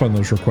signed off on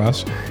those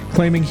requests,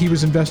 claiming he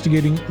was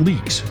investigating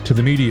leaks to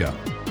the media.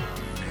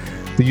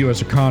 The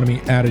U.S. economy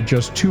added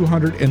just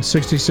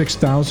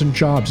 266,000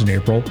 jobs in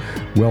April,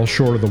 well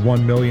short of the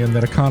 1 million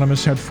that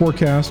economists had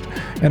forecast,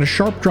 and a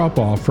sharp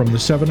drop-off from the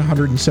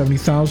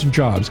 770,000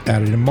 jobs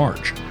added in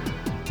March.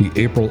 The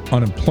April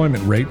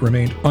unemployment rate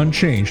remained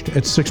unchanged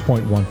at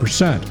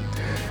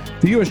 6.1%.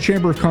 The U.S.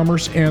 Chamber of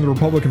Commerce and the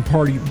Republican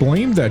Party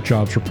blamed that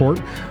jobs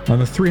report on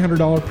the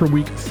 $300 per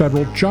week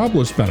federal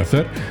jobless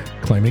benefit,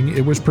 claiming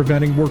it was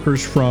preventing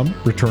workers from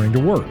returning to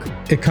work.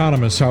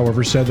 Economists,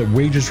 however, said that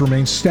wages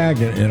remain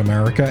stagnant in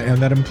America and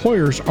that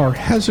employers are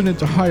hesitant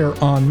to hire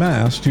en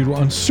masse due to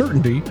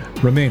uncertainty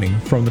remaining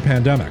from the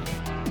pandemic.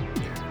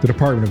 The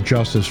Department of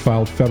Justice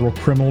filed federal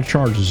criminal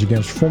charges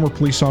against former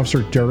police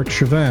officer Derek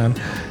Chauvin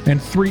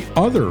and 3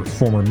 other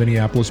former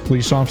Minneapolis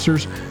police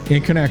officers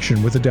in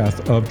connection with the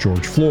death of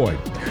George Floyd.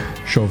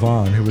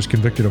 Chauvin, who was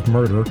convicted of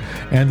murder,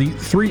 and the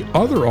 3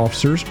 other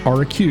officers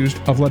are accused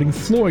of letting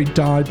Floyd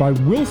die by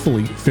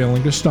willfully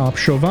failing to stop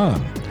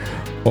Chauvin.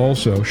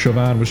 Also,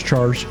 Chauvin was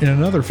charged in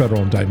another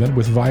federal indictment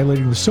with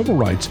violating the civil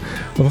rights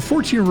of a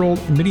 14-year-old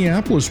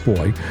Minneapolis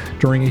boy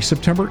during a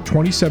September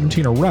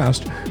 2017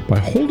 arrest by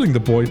holding the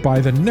boy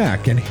by the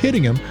neck and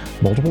hitting him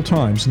multiple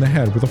times in the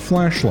head with a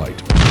flashlight.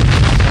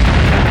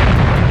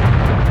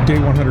 Day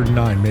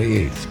 109,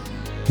 May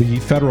 8th. The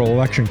Federal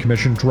Election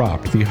Commission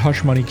dropped the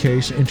hush money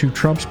case into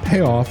Trump's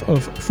payoff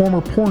of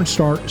former porn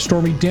star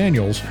Stormy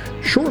Daniels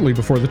shortly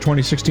before the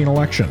 2016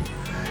 election.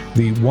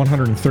 The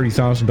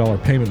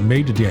 $130,000 payment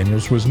made to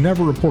Daniels was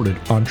never reported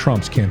on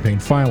Trump's campaign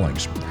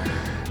filings.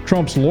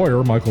 Trump's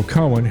lawyer, Michael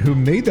Cohen, who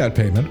made that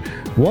payment,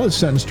 was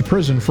sentenced to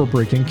prison for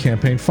breaking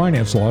campaign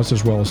finance laws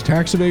as well as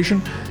tax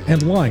evasion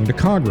and lying to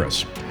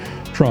Congress.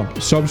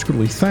 Trump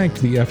subsequently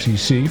thanked the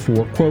FCC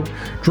for, quote,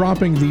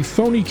 dropping the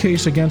phony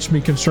case against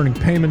me concerning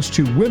payments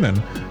to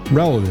women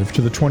relative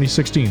to the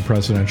 2016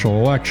 presidential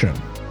election.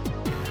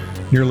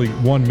 Nearly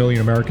 1 million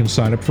Americans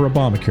signed up for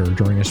Obamacare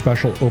during a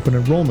special open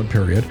enrollment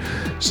period,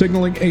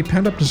 signaling a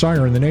pent-up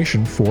desire in the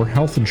nation for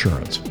health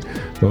insurance.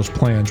 Those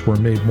plans were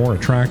made more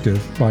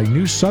attractive by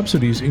new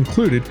subsidies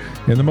included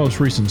in the most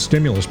recent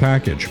stimulus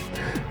package.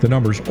 The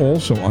numbers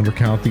also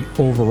undercount the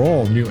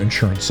overall new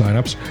insurance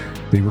signups.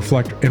 They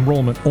reflect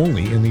enrollment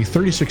only in the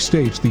 36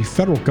 states the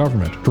federal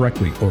government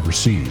directly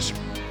oversees.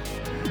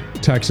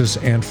 Texas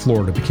and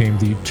Florida became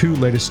the 2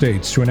 latest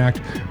states to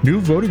enact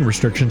new voting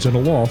restrictions into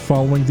law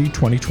following the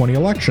 2020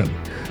 election.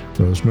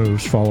 Those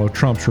moves follow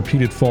Trump's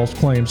repeated false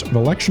claims of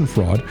election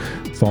fraud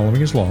following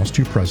his loss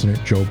to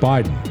President Joe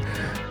Biden.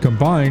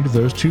 Combined,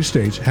 those 2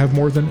 states have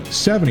more than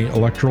 70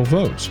 electoral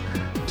votes.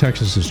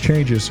 Texas's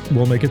changes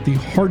will make it the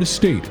hardest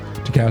state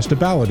to cast a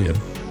ballot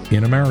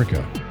in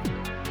America.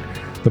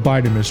 The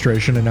Biden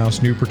administration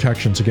announced new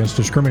protections against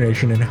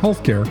discrimination in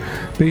healthcare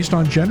based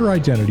on gender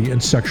identity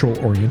and sexual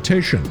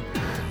orientation.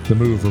 The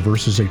move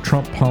reverses a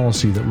Trump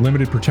policy that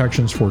limited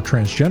protections for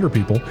transgender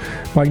people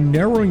by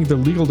narrowing the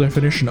legal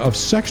definition of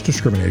sex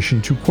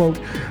discrimination to, quote,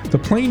 the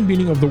plain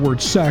meaning of the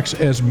word sex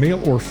as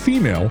male or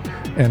female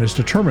and is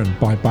determined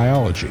by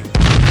biology.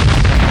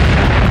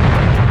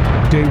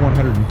 Day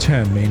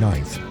 110, May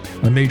 9th.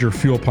 A major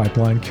fuel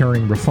pipeline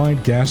carrying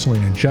refined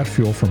gasoline and jet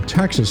fuel from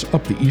Texas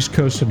up the east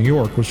coast of New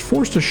York was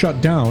forced to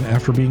shut down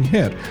after being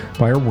hit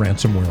by a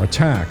ransomware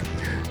attack.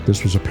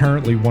 This was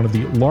apparently one of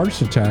the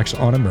largest attacks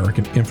on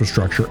American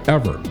infrastructure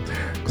ever.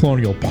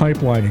 Colonial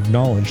Pipeline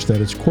acknowledged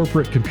that its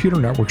corporate computer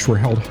networks were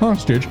held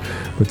hostage,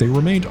 but they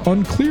remained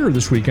unclear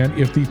this weekend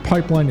if the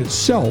pipeline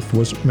itself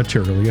was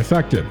materially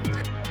affected.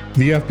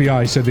 The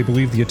FBI said they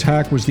believe the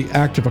attack was the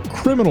act of a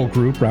criminal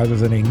group rather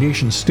than a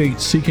nation-state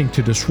seeking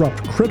to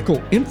disrupt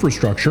critical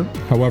infrastructure.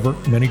 However,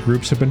 many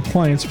groups have been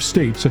clients of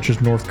states such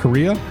as North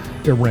Korea,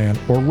 Iran,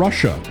 or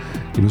Russia.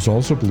 It is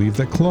also believed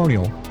that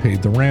Colonial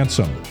paid the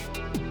ransom.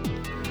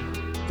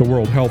 The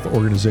World Health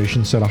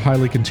Organization said a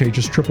highly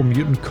contagious triple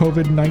mutant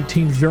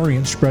COVID-19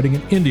 variant spreading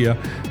in India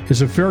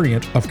is a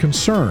variant of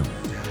concern.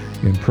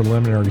 In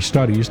preliminary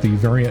studies, the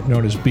variant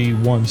known as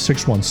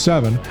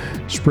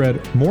B1617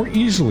 spread more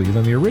easily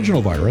than the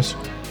original virus,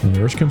 and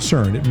there is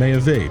concern it may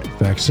evade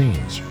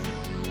vaccines.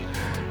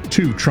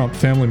 2 Trump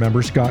family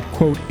members got,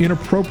 quote,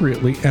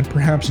 inappropriately and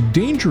perhaps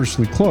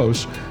dangerously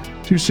close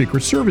to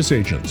Secret Service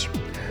agents.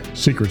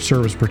 Secret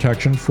Service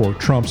protection for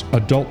Trump's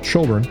adult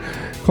children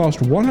cost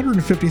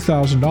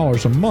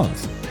 $150,000 a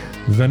month.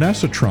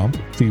 Vanessa Trump,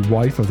 the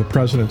wife of the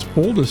president's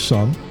oldest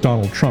son,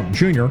 Donald Trump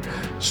Jr.,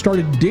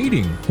 started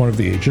dating one of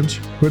the agents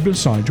who had been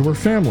assigned to her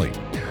family.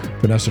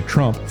 Vanessa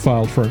Trump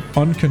filed for an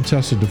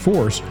uncontested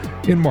divorce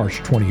in March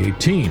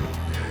 2018.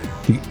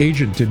 The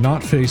agent did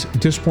not face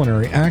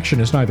disciplinary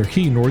action as neither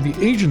he nor the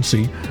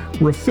agency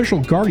were official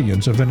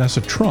guardians of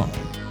Vanessa Trump.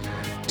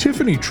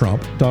 Tiffany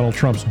Trump, Donald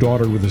Trump's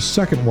daughter with his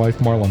second wife,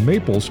 Marla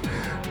Maples,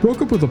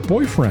 broke up with a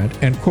boyfriend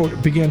and,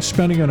 quote, began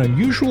spending an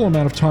unusual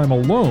amount of time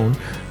alone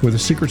with a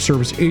Secret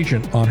Service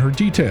agent on her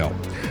detail.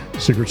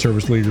 Secret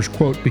Service leaders,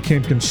 quote,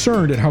 became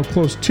concerned at how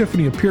close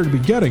Tiffany appeared to be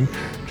getting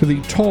to the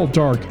tall,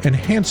 dark, and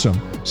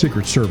handsome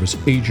Secret Service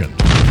agent.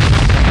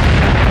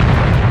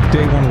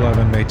 Day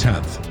 111, May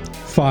 10th.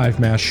 5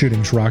 mass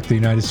shootings rocked the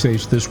United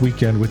States this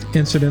weekend with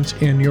incidents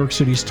in New York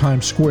City's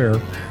Times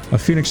Square, a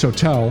Phoenix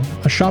hotel,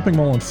 a shopping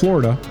mall in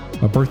Florida,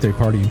 a birthday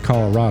party in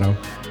Colorado,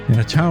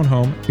 and a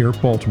townhome near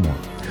Baltimore.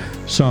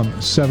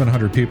 Some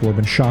 700 people have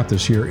been shot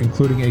this year,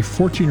 including a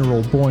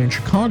 14-year-old boy in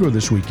Chicago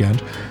this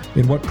weekend,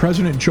 in what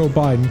President Joe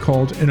Biden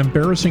called an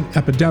embarrassing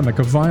epidemic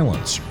of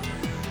violence.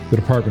 The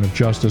Department of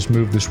Justice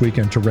moved this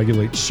weekend to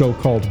regulate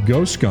so-called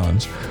ghost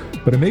guns,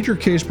 but a major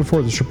case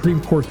before the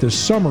Supreme Court this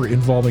summer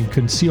involving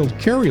concealed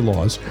carry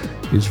laws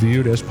is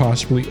viewed as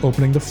possibly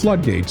opening the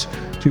floodgates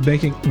to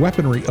making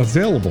weaponry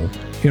available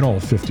in all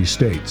 50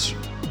 states.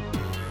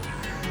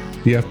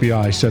 The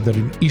FBI said that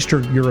an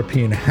Eastern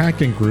European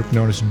hacking group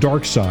known as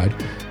DarkSide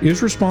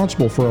is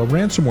responsible for a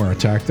ransomware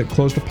attack that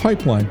closed a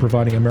pipeline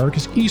providing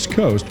America's East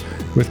Coast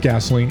with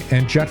gasoline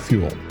and jet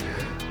fuel.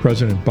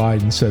 President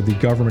Biden said the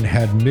government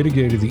had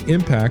mitigated the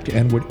impact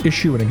and would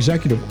issue an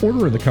executive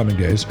order in the coming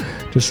days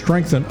to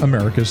strengthen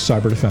America's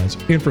cyber defense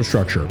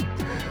infrastructure.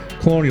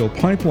 Colonial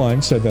Pipeline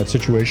said that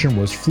situation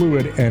was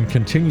fluid and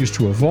continues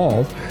to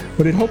evolve,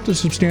 but it hoped to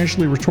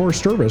substantially restore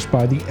service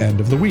by the end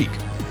of the week.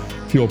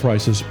 Fuel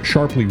prices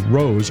sharply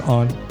rose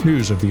on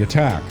news of the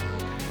attack.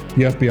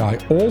 The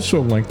FBI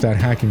also linked that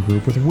hacking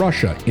group with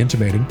Russia,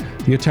 intimating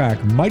the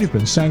attack might have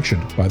been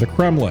sanctioned by the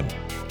Kremlin.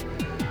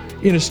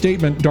 In a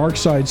statement,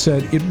 DarkSide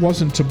said it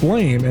wasn't to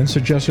blame and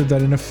suggested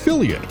that an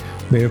affiliate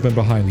may have been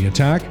behind the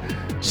attack,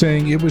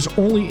 saying it was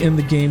only in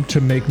the game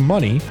to make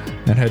money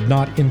and had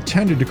not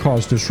intended to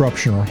cause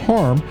disruption or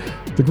harm.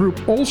 The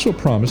group also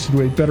promised to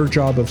do a better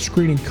job of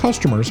screening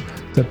customers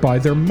that buy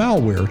their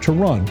malware to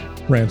run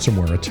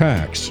ransomware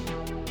attacks.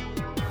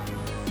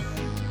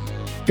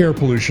 Air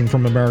pollution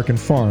from American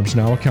farms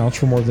now accounts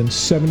for more than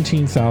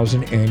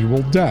 17,000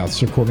 annual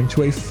deaths, according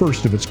to a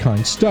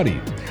first-of-its-kind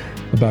study.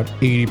 About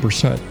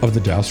 80% of the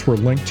deaths were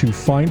linked to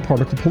fine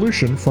particle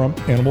pollution from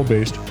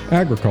animal-based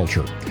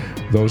agriculture.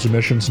 Those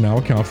emissions now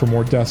account for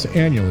more deaths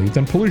annually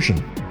than pollution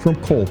from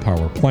coal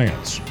power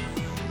plants.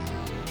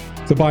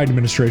 The Biden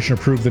administration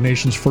approved the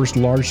nation's first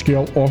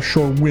large-scale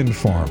offshore wind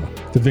farm.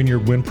 The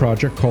Vineyard Wind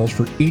Project calls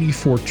for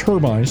 84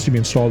 turbines to be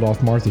installed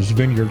off Martha's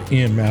Vineyard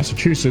in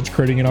Massachusetts,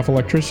 creating enough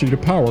electricity to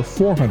power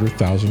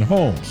 400,000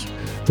 homes.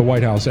 The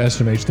White House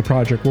estimates the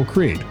project will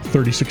create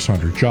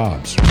 3,600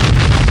 jobs.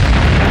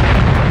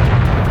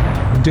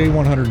 Day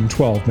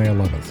 112, May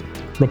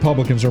 11th.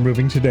 Republicans are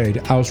moving today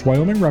to oust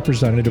Wyoming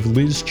Representative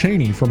Liz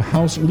Cheney from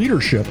House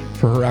leadership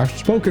for her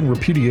outspoken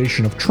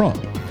repudiation of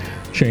Trump.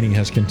 Cheney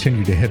has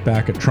continued to hit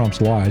back at Trump's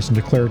lies and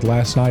declared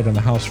last night on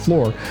the House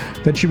floor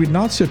that she would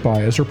not sit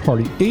by as her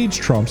party aids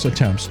Trump's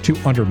attempts to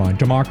undermine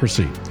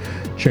democracy.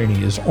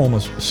 Cheney is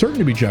almost certain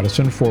to be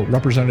jettisoned for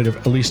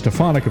Representative Elise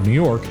Stefanik of New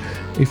York,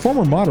 a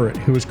former moderate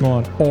who has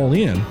gone all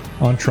in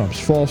on Trump's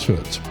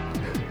falsehoods.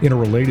 In a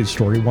related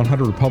story,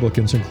 100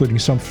 Republicans, including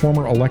some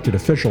former elected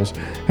officials,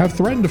 have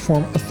threatened to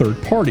form a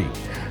third party.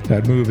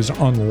 That move is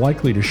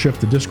unlikely to shift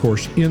the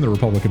discourse in the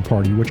Republican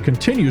Party, which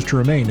continues to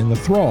remain in the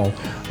thrall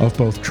of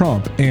both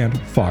Trump and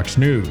Fox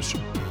News.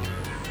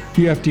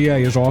 The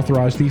FDA has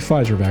authorized the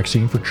Pfizer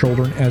vaccine for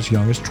children as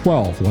young as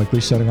 12,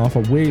 likely setting off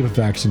a wave of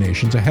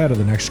vaccinations ahead of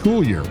the next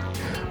school year.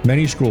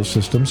 Many school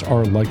systems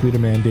are likely to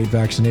mandate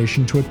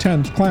vaccination to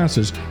attend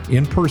classes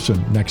in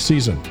person next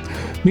season.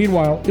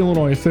 Meanwhile,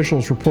 Illinois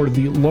officials reported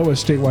the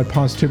lowest statewide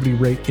positivity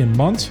rate in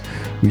months.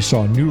 We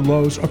saw new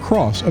lows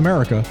across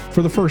America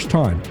for the first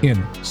time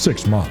in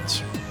 6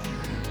 months.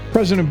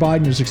 President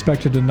Biden is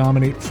expected to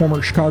nominate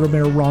former Chicago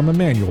Mayor Rahm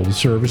Emanuel to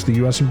serve as the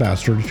U.S.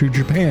 ambassador to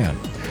Japan.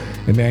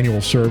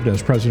 Emanuel served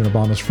as President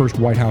Obama's first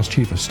White House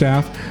chief of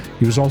staff.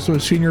 He was also a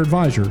senior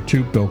advisor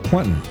to Bill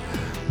Clinton.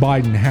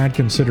 Biden had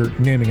considered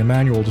naming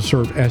Emanuel to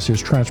serve as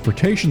his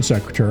transportation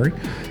secretary.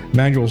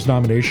 Emanuel's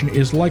nomination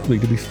is likely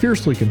to be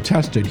fiercely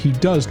contested. He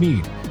does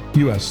need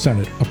U.S.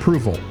 Senate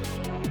approval.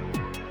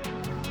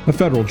 A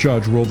federal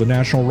judge ruled the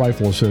National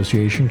Rifle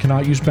Association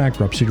cannot use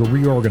bankruptcy to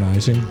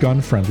reorganize in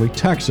gun-friendly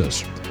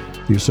Texas.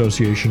 The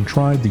association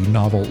tried the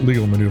novel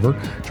legal maneuver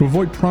to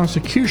avoid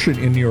prosecution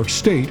in New York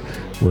State,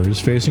 where it is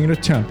facing an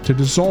attempt to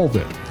dissolve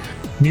it.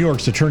 New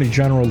York's Attorney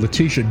General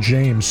Letitia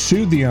James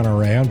sued the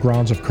NRA on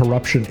grounds of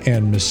corruption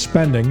and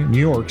misspending. New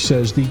York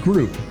says the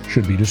group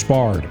should be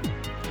disbarred.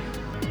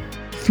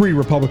 3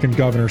 Republican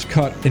governors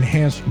cut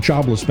enhanced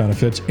jobless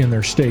benefits in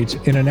their states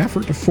in an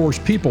effort to force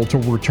people to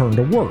return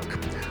to work.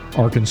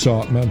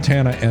 Arkansas,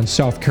 Montana, and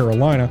South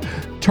Carolina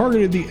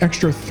targeted the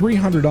extra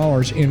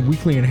 $300 in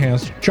weekly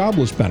enhanced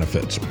jobless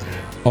benefits.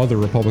 Other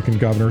Republican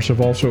governors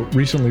have also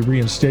recently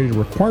reinstated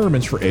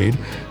requirements for aid,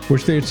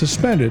 which they had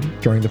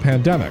suspended during the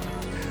pandemic.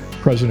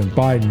 President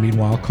Biden,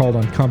 meanwhile, called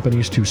on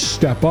companies to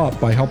step up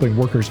by helping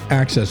workers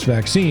access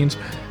vaccines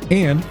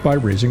and by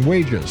raising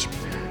wages.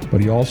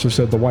 But he also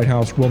said the White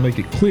House will make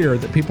it clear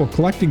that people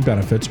collecting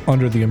benefits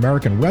under the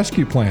American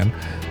Rescue Plan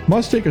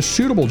must take a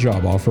suitable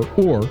job offer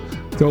or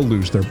they'll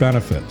lose their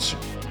benefits.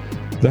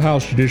 The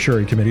House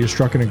Judiciary Committee has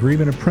struck an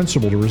agreement in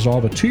principle to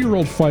resolve a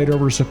 2-year-old fight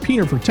over a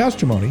subpoena for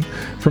testimony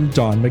from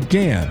Don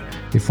McGahn,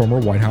 a former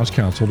White House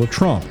counsel to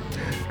Trump.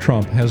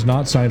 Trump has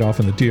not signed off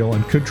on the deal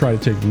and could try to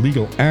take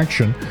legal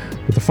action,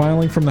 but the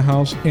filing from the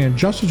House and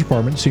Justice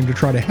Department seem to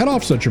try to head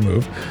off such a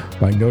move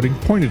by noting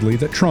pointedly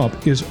that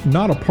Trump is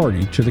not a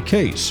party to the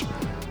case.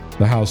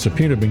 The House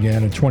subpoena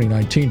began in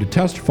 2019 to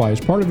testify as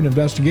part of an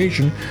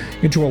investigation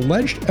into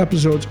alleged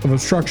episodes of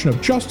obstruction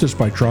of justice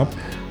by Trump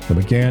that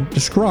McGahn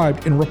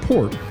described in a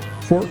report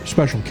for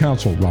special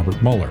counsel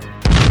Robert Mueller.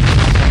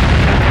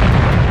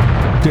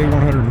 Day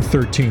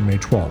 113, May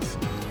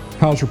 12th.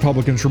 House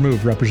Republicans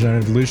removed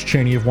Representative Liz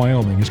Cheney of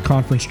Wyoming as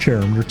conference chair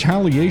in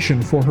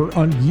retaliation for her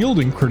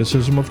unyielding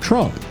criticism of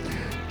Trump.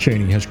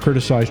 Cheney has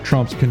criticized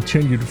Trump's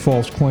continued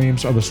false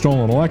claims of a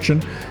stolen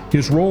election,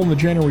 his role in the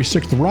January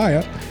 6th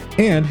riot,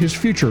 and his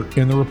future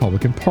in the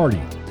Republican Party.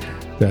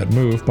 That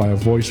move by a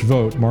voice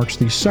vote marks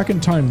the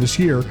second time this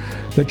year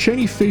that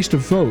Cheney faced a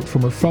vote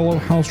from her fellow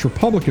House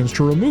Republicans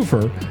to remove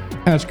her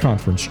as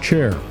conference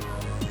chair.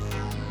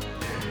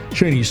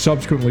 Cheney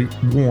subsequently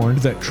warned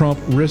that Trump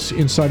risks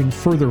inciting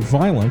further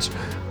violence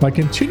by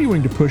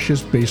continuing to push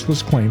his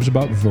baseless claims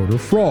about voter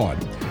fraud.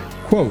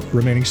 Quote,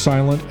 remaining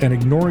silent and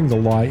ignoring the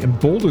lie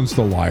emboldens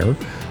the liar.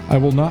 I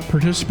will not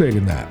participate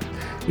in that.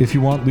 If you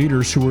want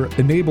leaders who will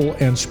enable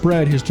and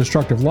spread his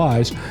destructive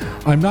lies,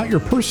 I'm not your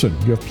person.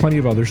 You have plenty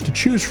of others to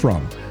choose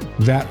from.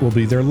 That will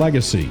be their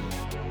legacy.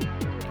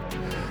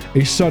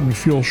 A sudden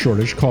fuel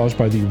shortage caused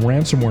by the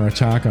ransomware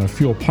attack on a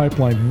fuel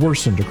pipeline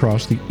worsened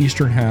across the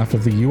eastern half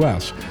of the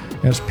U.S.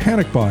 as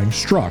panic buying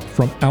struck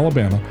from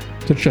Alabama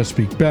to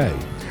Chesapeake Bay.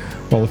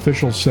 While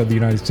officials said the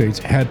United States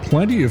had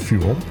plenty of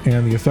fuel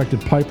and the affected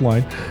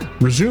pipeline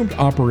resumed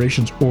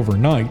operations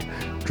overnight,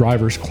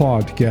 drivers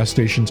clogged gas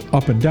stations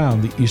up and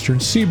down the eastern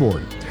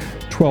seaboard.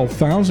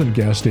 12,000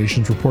 gas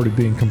stations reported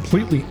being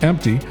completely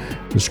empty.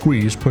 The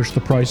squeeze pushed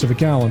the price of a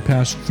gallon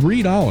past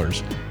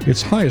 $3,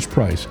 its highest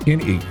price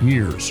in 8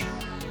 years.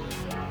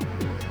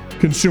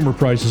 Consumer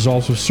prices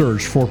also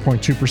surged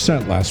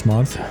 4.2% last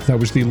month. That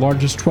was the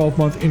largest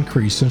 12-month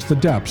increase since the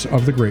depths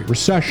of the Great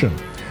Recession.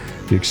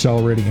 The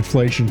accelerating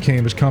inflation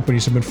came as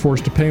companies have been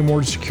forced to pay more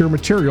to secure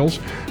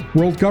materials.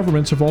 World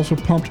governments have also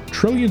pumped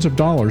trillions of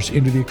dollars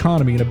into the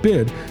economy in a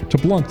bid to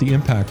blunt the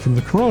impact from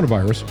the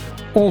coronavirus,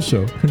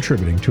 also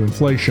contributing to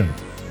inflation.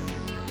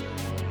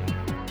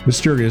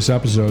 Mysterious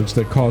episodes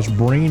that cause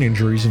brain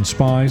injuries in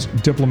spies,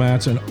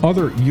 diplomats, and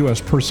other U.S.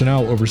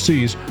 personnel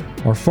overseas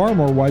are far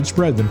more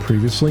widespread than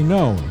previously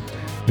known.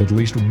 At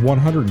least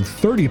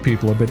 130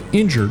 people have been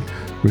injured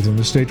within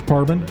the State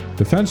Department,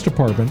 Defense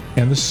Department,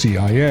 and the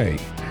CIA.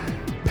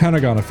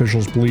 Pentagon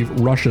officials believe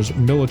Russia's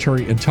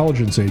military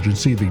intelligence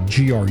agency, the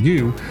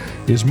GRU,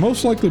 is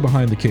most likely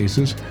behind the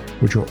cases,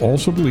 which are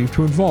also believed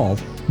to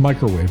involve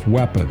microwave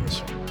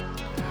weapons.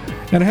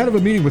 And ahead of a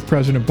meeting with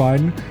President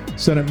Biden,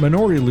 Senate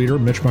Minority Leader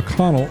Mitch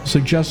McConnell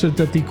suggested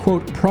that the,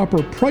 quote,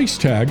 proper price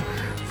tag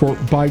for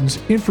Biden's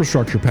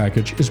infrastructure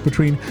package is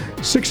between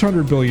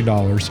 $600 billion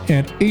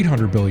and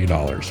 $800 billion.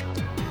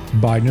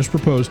 Biden has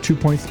proposed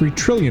 $2.3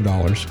 trillion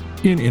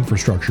in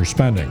infrastructure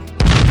spending.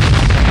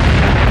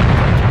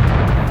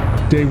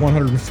 Day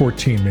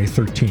 114, May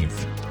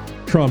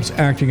 13th. Trump's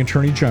acting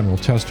attorney general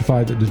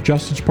testified that the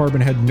Justice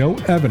Department had no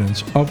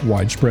evidence of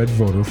widespread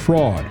voter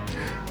fraud.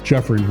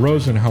 Jeffrey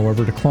Rosen,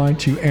 however, declined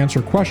to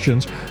answer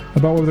questions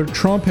about whether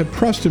Trump had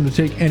pressed him to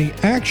take any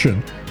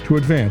action to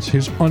advance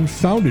his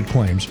unfounded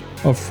claims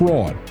of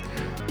fraud.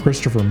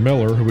 Christopher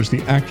Miller, who was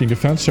the acting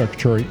defense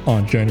secretary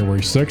on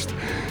January 6th,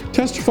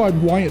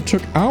 testified why it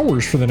took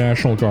hours for the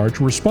National Guard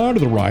to respond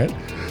to the riot,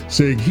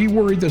 saying he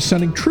worried that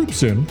sending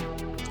troops in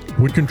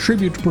would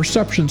contribute to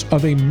perceptions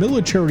of a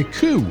military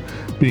coup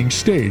being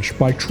staged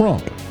by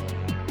Trump.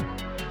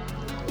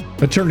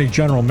 Attorney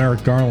General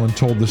Merrick Garland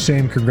told the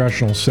same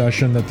congressional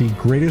session that the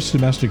greatest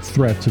domestic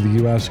threat to the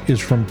U.S. is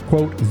from,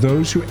 quote,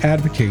 those who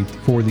advocate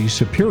for the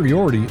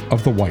superiority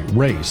of the white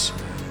race.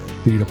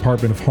 The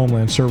Department of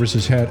Homeland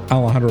Services head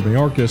Alejandro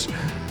Mayorkas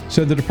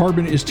said the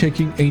department is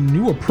taking a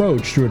new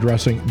approach to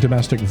addressing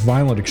domestic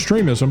violent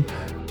extremism,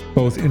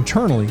 both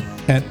internally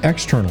and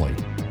externally.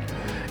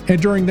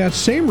 And during that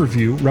same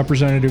review,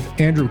 Representative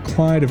Andrew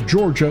Clyde of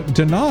Georgia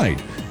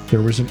denied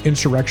there was an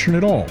insurrection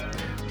at all.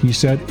 He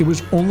said it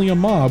was only a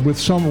mob with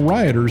some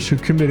rioters who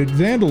committed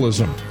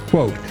vandalism.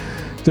 Quote,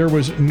 there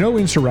was no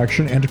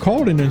insurrection, and to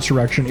call it an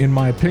insurrection, in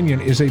my opinion,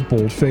 is a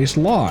bold-faced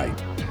lie.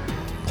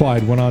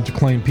 Clyde went on to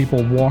claim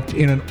people walked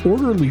in an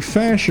orderly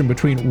fashion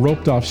between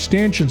roped-off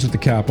stanchions at the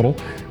Capitol,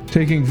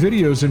 taking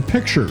videos and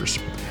pictures.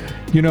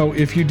 You know,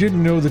 if you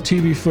didn't know the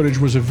TV footage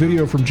was a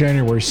video from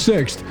January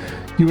 6th,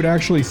 you would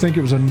actually think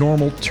it was a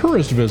normal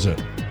tourist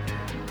visit.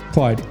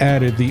 Clyde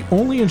added the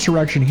only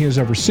insurrection he has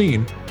ever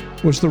seen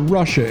was the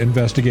Russia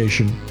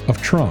investigation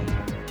of Trump.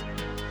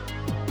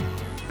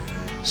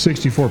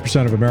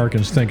 64% of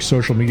Americans think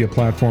social media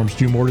platforms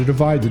do more to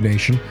divide the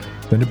nation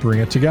than to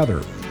bring it together.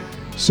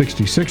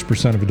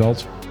 66% of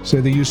adults say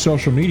they use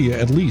social media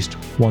at least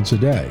once a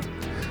day.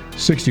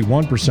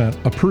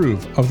 61%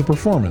 approve of the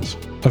performance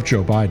of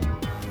Joe Biden.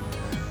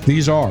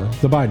 These are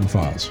the Biden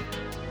Files.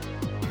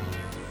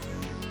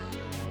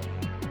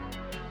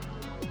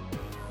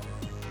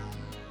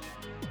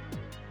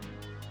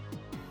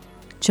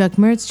 Chuck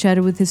Mertz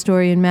chatted with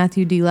historian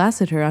Matthew D.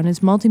 Lasseter on his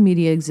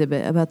multimedia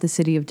exhibit about the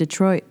city of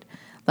Detroit.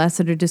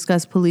 Lasseter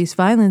discussed police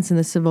violence in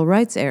the civil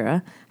rights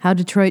era, how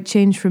Detroit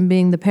changed from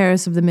being the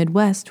Paris of the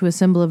Midwest to a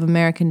symbol of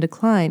American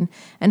decline,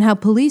 and how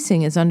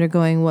policing is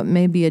undergoing what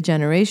may be a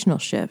generational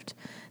shift.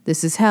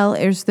 This Is Hell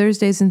airs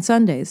Thursdays and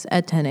Sundays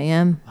at 10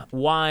 a.m.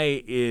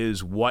 Why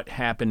is what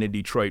happened in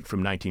Detroit from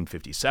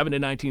 1957 to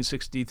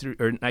 1963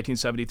 or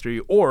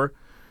 1973, or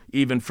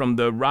even from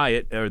the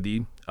riot or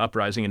the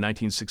uprising in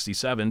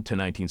 1967 to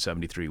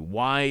 1973.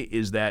 Why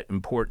is that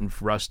important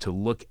for us to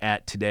look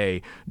at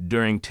today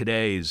during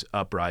today's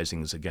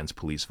uprisings against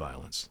police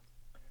violence?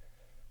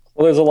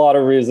 Well, there's a lot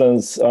of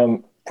reasons.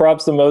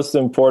 Perhaps the most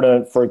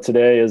important for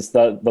today is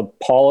that the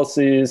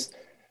policies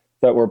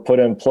that were put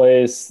in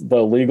place,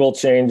 the legal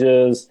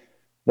changes,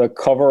 the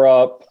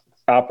cover-up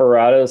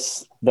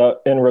apparatus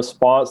that in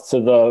response to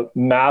the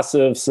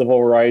massive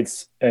civil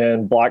rights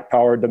and Black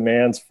Power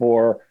demands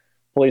for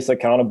police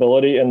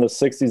accountability in the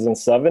 60s and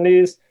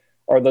 70s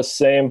are the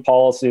same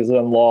policies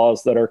and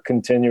laws that are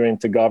continuing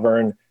to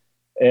govern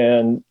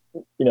and,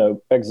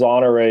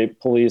 exonerate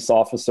police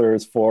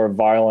officers for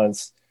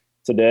violence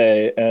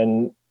today.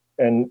 And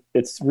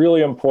it's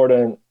really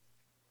important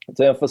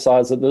to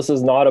emphasize that this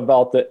is not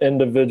about the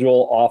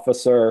individual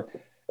officer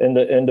in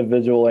the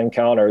individual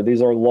encounter.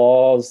 These are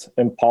laws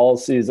and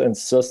policies and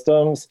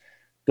systems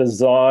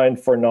designed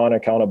for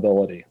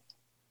non-accountability.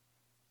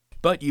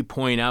 But you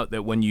point out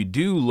that when you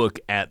do look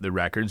at the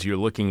records, you're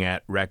looking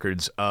at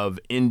records of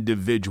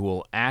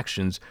individual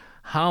actions.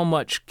 How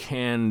much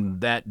can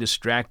that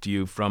distract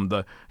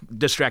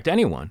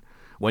anyone?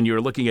 When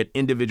you're looking at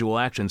individual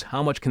actions,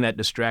 how much can that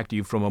distract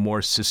you from a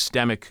more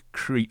systemic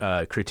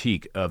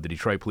critique of the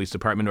Detroit Police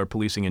Department or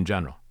policing in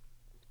general?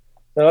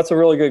 Now, that's a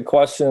really good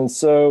question.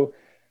 So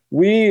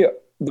we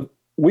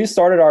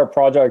started our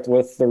project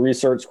with the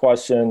research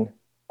question,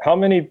 how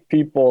many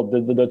people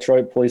did the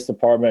Detroit Police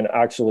Department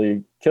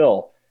actually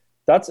kill?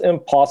 That's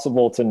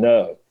impossible to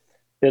know.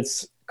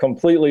 It's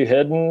completely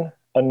hidden.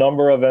 A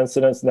number of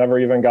incidents never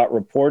even got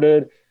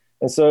reported.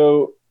 And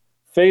so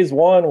phase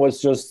one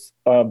was just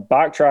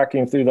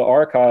backtracking through the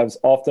archives,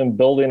 often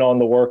building on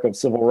the work of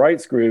civil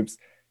rights groups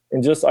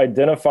and just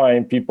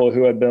identifying people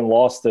who had been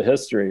lost to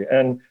history.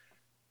 And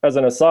as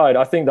an aside,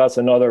 I think that's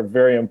another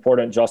very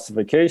important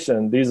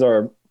justification. These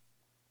are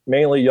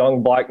mainly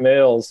young Black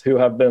males who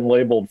have been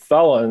labeled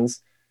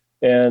felons,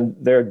 and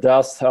their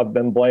deaths have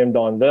been blamed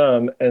on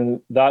them,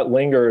 and that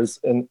lingers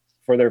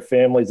for their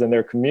families and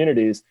their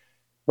communities.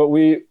 But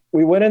we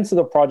went into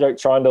the project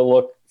trying to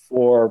look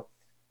for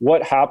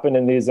what happened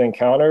in these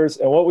encounters,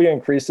 and what we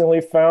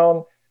increasingly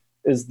found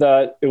is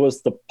that it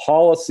was the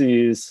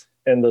policies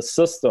and the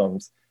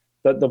systems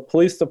that the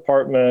police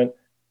department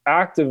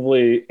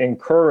actively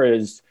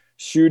encouraged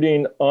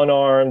shooting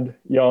unarmed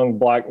young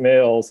Black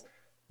males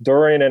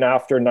during and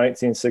after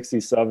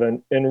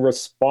 1967 in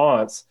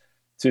response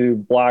to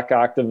Black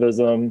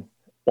activism,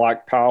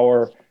 Black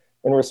power,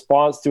 in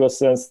response to a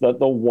sense that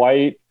the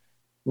white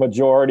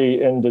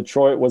majority in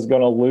Detroit was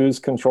going to lose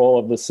control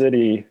of the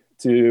city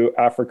to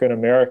African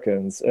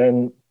Americans.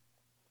 And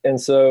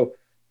so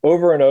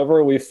over and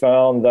over, we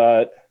found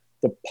that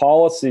the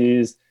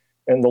policies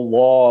and the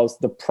laws,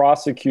 the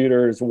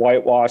prosecutors'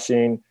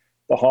 whitewashing,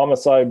 the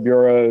homicide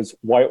bureau's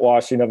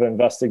whitewashing of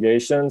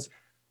investigations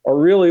are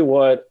really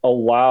what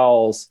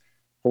allows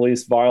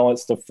police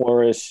violence to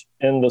flourish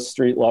in the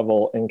street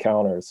level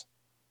encounters.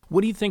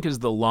 What do you think is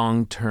the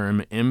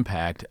long-term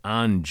impact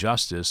on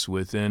justice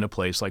within a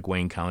place like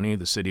Wayne County,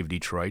 the city of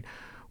Detroit,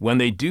 when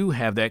they do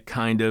have that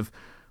kind of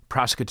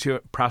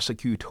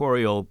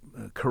prosecutorial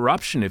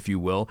corruption, if you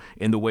will,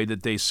 in the way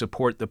that they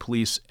support the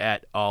police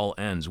at all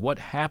ends? What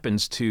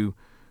happens to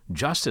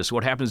justice?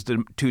 What happens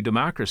to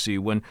democracy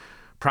when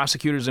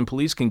prosecutors and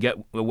police can get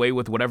away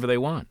with whatever they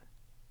want?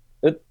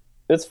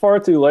 It's far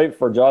too late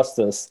for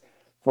justice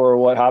for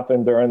what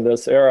happened during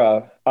this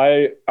era.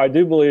 I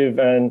do believe,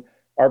 and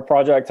our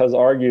project has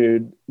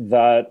argued,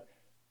 that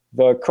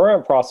the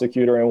current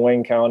prosecutor in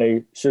Wayne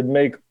County should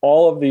make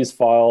all of these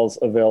files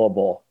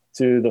available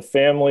to the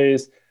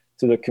families,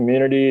 to the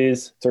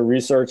communities, to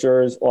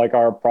researchers like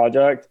our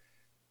project,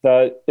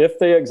 that if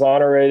they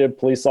exonerated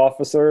police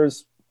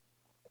officers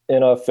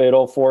in a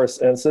fatal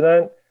force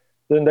incident,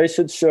 then they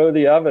should show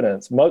the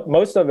evidence.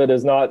 Most of it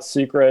is not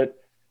secret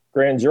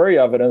grand jury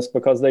evidence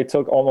because they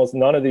took almost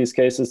none of these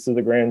cases to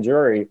the grand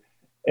jury.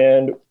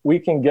 And we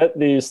can get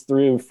these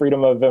through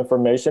Freedom of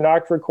Information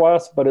Act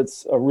requests, but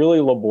it's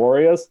really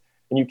laborious,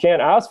 and you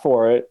can't ask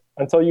for it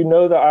until you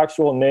know the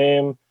actual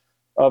name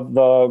of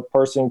the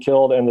person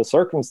killed and the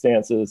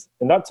circumstances.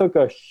 And that took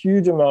a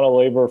huge amount of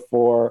labor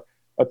for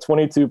a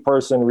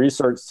 22-person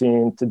research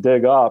team to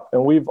dig up.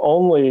 And we've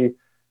only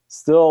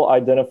still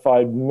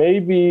identified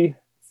maybe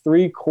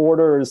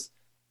 3/4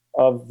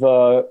 of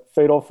the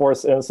fatal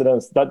force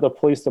incidents that the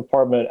police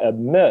department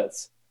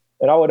admits.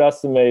 And I would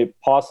estimate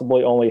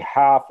possibly only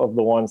half of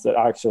the ones that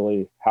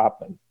actually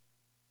happened.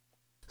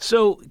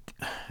 So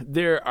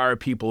there are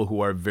people who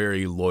are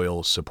very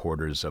loyal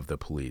supporters of the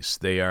police.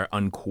 They are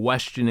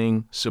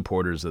unquestioning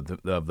supporters of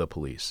the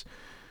police.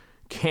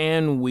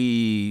 Can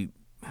we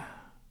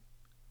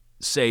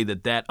say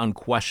that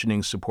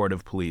unquestioning support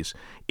of police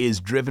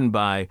is driven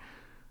by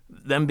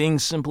them being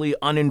simply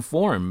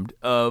uninformed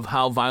of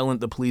how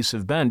violent the police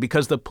have been,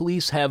 because the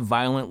police have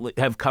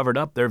covered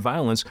up their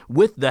violence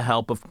with the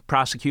help of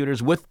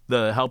prosecutors, with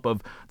the help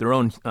of their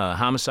own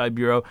homicide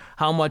bureau?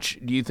 How much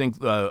do you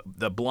think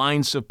the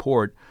blind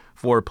support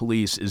for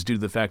police is due to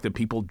the fact that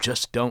people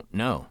just don't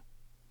know?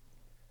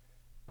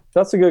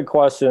 That's a good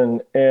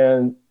question.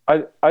 And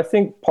I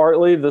think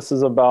partly this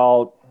is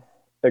about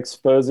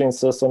exposing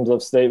systems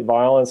of state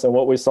violence. And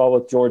what we saw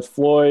with George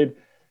Floyd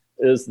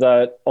is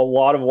that a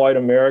lot of white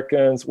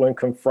Americans, when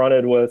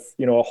confronted with,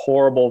 a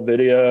horrible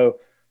video,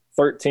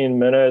 13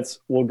 minutes,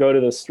 will go to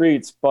the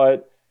streets.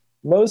 But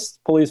most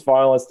police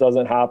violence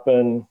doesn't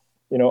happen,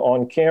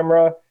 on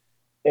camera.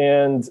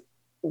 And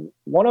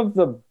one of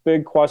the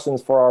big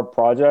questions for our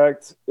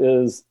project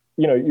is,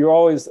 you're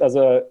always, as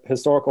a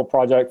historical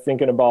project,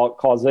 thinking about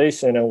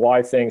causation and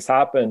why things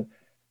happen.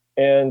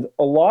 And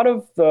a lot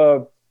of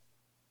the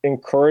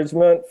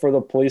encouragement for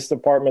the police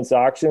department's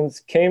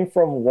actions came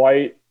from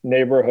white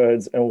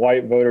neighborhoods and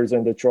white voters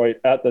in Detroit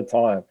at the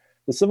time.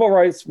 The civil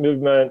rights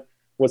movement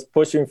was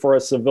pushing for a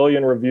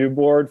civilian review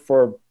board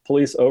for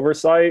police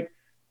oversight.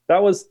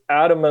 That was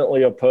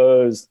adamantly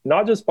opposed,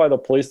 not just by the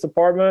police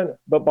department,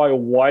 but by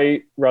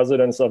white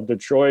residents of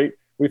Detroit.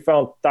 We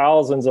found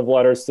thousands of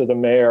letters to the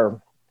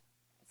mayor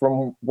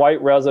from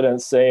white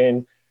residents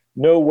saying,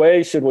 no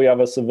way should we have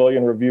a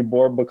civilian review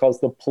board because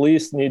the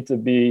police need to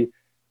be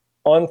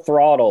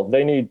unthrottled.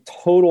 They need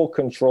total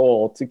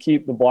control to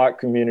keep the Black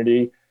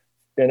community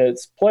in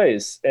its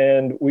place.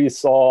 And we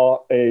saw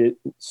a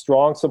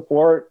strong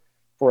support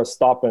for a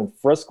stop and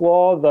frisk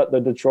law that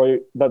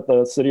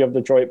the city of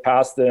Detroit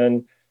passed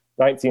in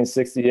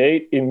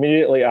 1968,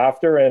 immediately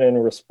after and in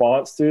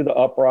response to the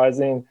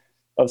uprising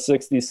of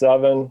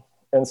 67.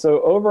 And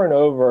so over and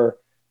over,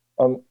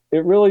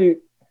 it really,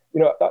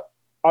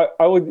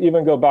 I would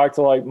even go back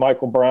to like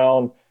Michael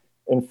Brown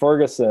in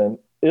Ferguson.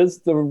 Is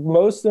the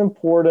most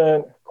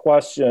important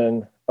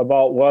question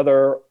about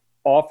whether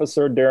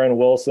Officer Darren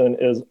Wilson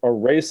is a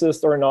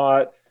racist or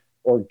not,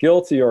 or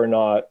guilty or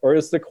not, or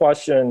is the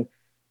question,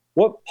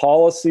 what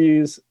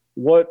policies,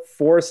 what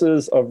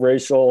forces of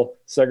racial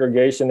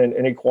segregation and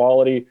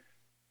inequality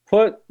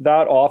put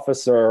that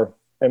officer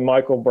and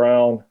Michael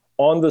Brown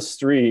on the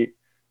street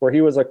where he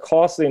was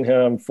accosting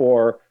him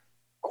for,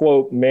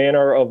 quote,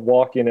 manner of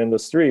walking in the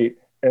street,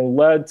 and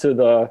led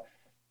to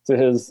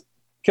his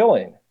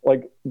killing?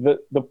 Like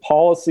the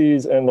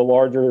policies and the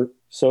larger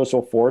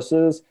social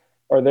forces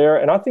are there.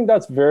 And I think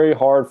that's very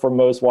hard for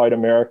most white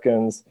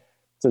Americans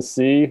to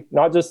see,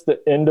 not just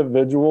the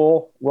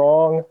individual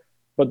wrong,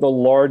 but the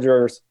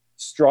larger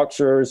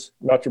structures,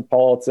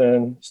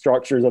 metropolitan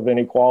structures of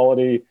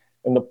inequality,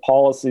 and the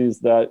policies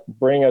that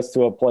bring us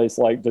to a place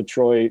like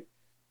Detroit,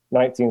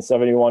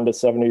 1971 to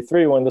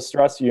 73, when the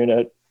stress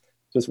unit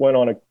just went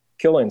on a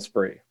killing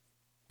spree.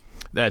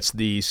 That's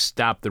the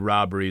Stop the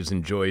Robberies,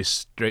 Enjoy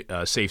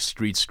Safe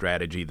Streets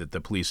strategy that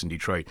the police in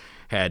Detroit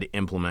had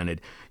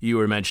implemented. You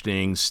were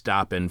mentioning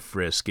stop and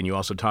frisk, and you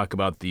also talk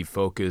about the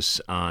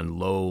focus on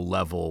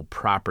low-level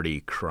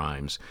property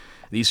crimes.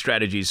 These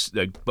strategies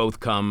both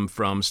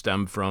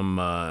stem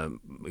from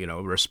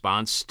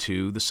response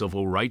to the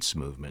civil rights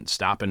movement.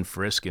 Stop and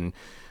frisk, and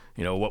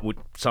what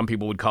some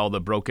people would call the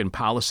broken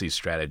policy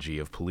strategy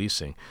of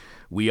policing.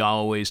 We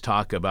always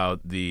talk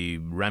about the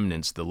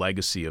remnants, the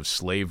legacy of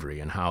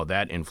slavery, and how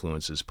that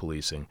influences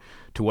policing.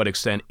 To what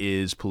extent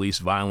is police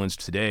violence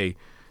today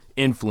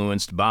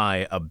influenced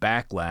by a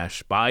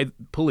backlash by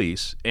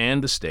police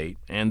and the state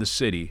and the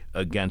city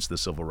against the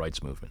civil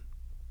rights movement?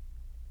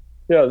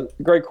 Yeah,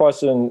 great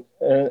question.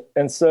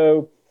 And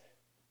so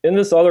in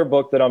this other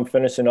book that I'm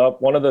finishing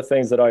up, one of the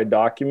things that I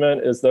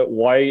document is that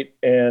white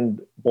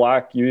and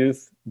Black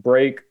youth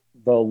break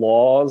the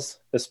laws,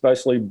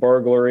 especially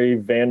burglary,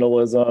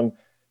 vandalism,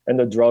 and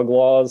the drug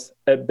laws,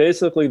 at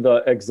basically the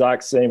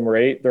exact same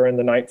rate during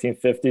the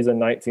 1950s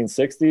and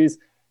 1960s.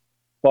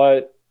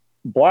 But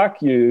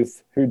Black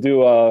youth who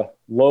do a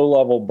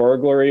low-level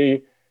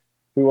burglary,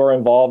 who are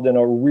involved in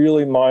a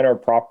really minor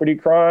property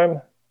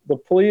crime, the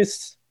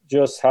police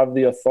just have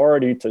the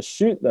authority to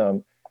shoot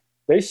them.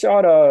 They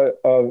shot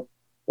a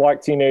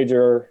Black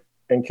teenager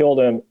and killed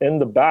him in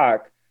the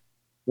back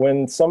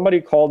when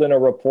somebody called in a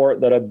report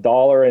that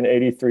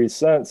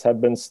 $1.83 had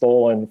been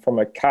stolen from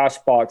a cash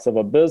box of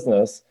a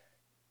business.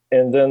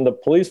 And then the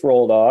police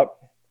rolled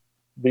up,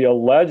 the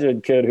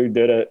alleged kid who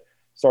did it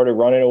started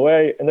running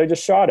away, and they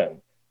just shot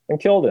him and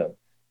killed him.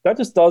 That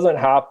just doesn't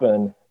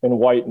happen in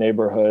white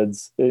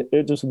neighborhoods.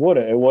 It just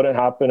wouldn't. It wouldn't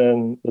happen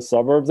in the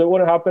suburbs. It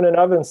wouldn't happen in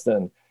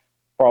Evanston,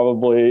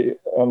 probably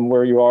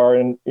where you are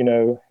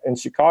in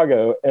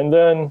Chicago. And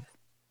then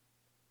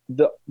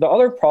the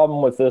other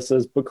problem with this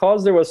is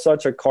because there was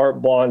such a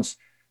carte blanche,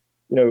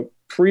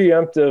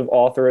 preemptive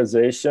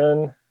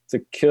authorization to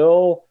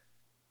kill,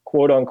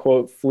 quote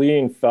unquote,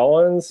 fleeing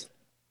felons,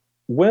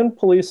 when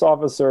police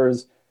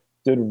officers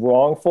did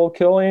wrongful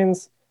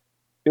killings,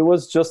 it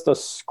was just a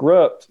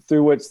script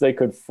through which they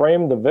could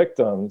frame the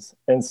victims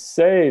and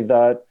say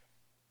that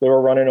they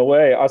were running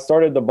away. I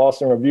started the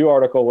Boston Review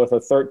article with a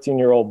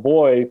 13-year-old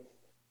boy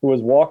who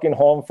was walking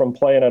home from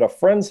playing at a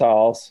friend's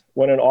house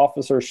when an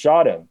officer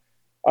shot him.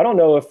 I don't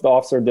know if the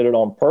officer did it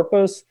on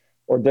purpose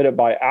or did it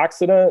by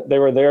accident. They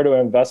were there to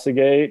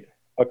investigate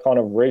a kind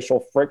of racial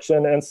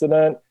friction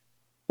incident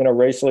in a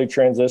racially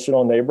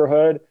transitional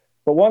neighborhood.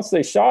 But once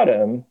they shot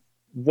him,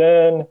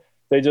 then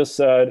they just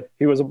said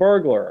he was a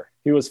burglar.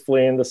 He was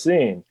fleeing the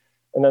scene.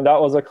 And then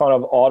that was a kind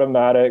of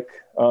automatic,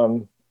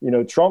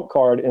 trump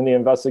card in the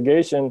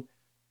investigation,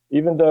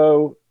 even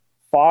though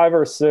 5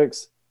 or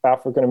 6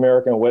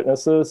 African-American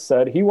witnesses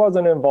said he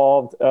wasn't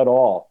involved at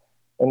all.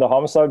 And the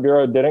Homicide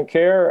Bureau didn't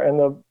care, and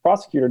the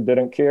prosecutor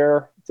didn't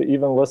care to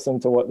even listen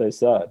to what they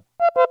said.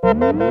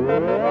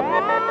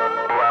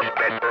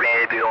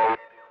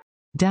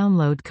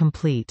 Download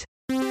complete.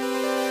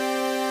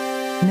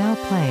 Now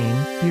playing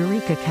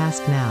Eureka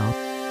Cast Now.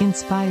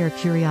 Inspire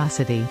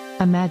curiosity.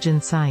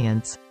 Imagine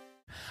science.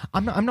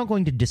 I'm not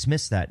going to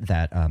dismiss that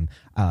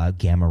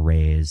gamma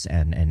rays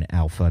and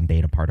alpha and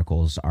beta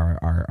particles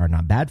are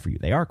not bad for you.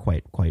 They are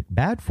quite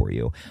bad for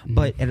you.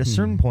 But at a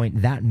certain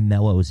point, that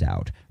mellows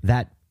out.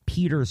 That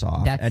peters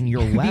off, and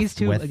you're left these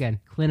two, with, again,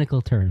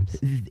 clinical terms.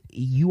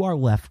 You are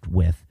left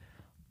with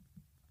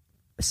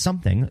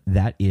something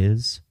that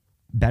is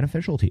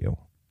beneficial to you.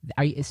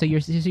 So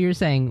you're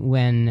saying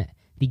when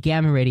the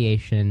gamma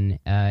radiation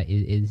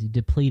is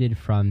depleted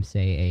from,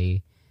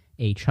 say,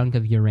 a chunk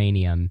of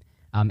uranium,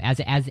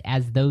 as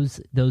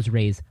those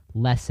rays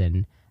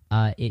lessen,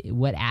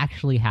 what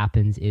actually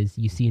happens is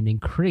you see an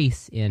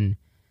increase in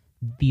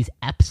these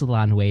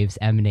epsilon waves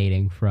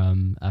emanating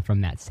from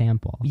that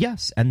sample.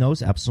 Yes, and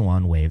those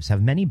epsilon waves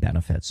have many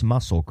benefits: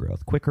 muscle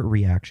growth, quicker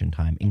reaction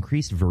time,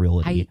 increased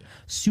virility,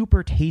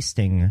 super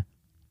tasting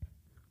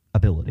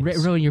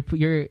abilities. Rowan,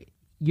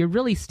 you're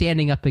really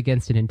standing up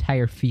against an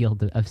entire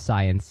field of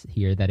science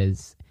here that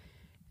is,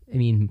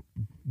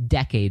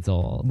 decades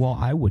old. Well,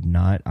 I would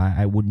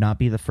not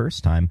be the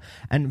first time.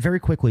 And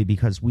very quickly,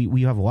 because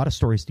we have a lot of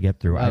stories to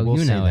get through, I will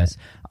say this.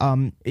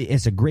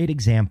 It's a great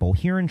example.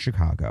 Here in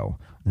Chicago,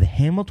 the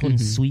Hamilton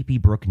Sleepy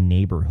Brook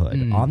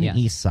neighborhood on the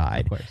east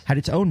side had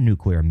its own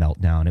nuclear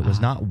meltdown. It was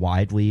not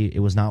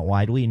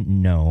widely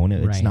known.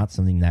 It's not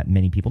something that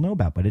many people know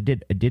about, but it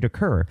did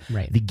occur.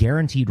 Right. The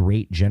guaranteed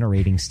rate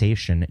generating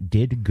station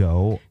did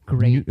go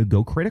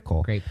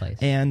critical. Great place.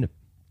 And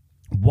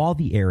while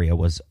the area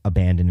was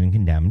abandoned and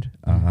condemned,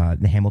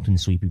 the Hamilton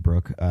Sleepy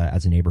Brook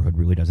as a neighborhood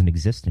really doesn't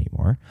exist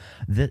anymore.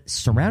 The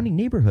surrounding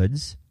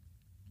neighborhoods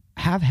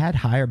have had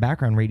higher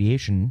background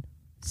radiation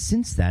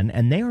since then,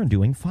 and they are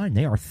doing fine.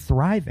 They are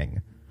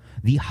thriving.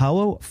 The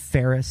Hollow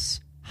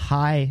Ferris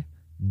High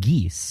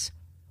Geese,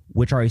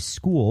 which are a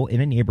school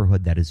in a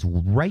neighborhood that is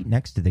right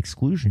next to the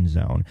exclusion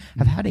zone,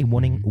 have had a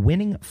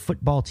winning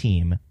football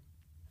team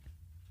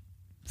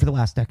for the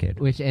last decade.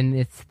 And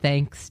it's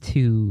thanks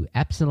to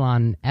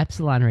epsilon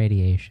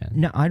radiation.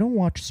 Now, I don't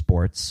watch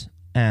sports,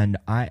 and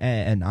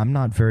I'm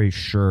not very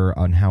sure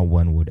on how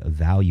one would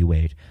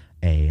evaluate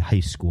a high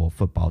school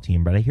football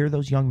team, but I hear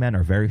those young men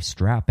are very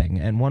strapping,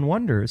 and one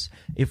wonders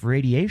if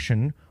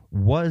radiation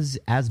was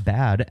as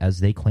bad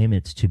as they claim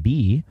it to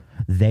be,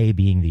 they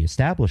being the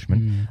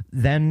establishment,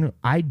 then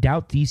I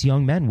doubt these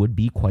young men would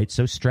be quite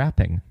so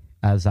strapping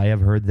as I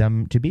have heard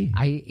them to be.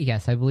 I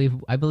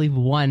believe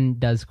one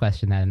does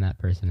question that, and that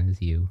person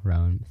is you,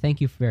 Rowan. Thank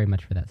you very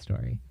much for that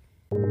story.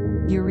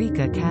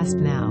 Eureka Cast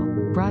Now,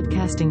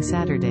 broadcasting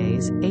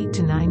Saturdays, 8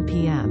 to 9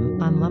 p.m.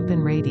 on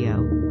Lumpen Radio.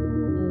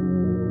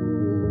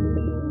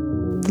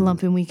 The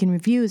Lumpen Week in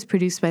Review is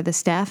produced by the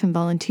staff and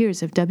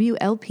volunteers of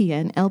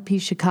WLPN LP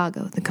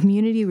Chicago, the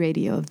community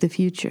radio of the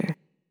future.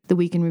 The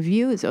Week in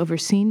Review is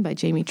overseen by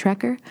Jamie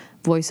Trecker,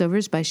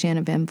 voiceovers by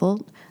Shanna Van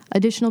Volt,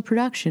 additional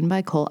production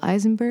by Cole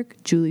Eisenberg,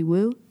 Julie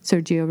Wu,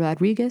 Sergio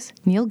Rodriguez,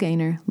 Neil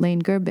Gaynor,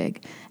 Lane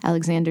Gerbig,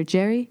 Alexander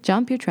Jerry,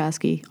 John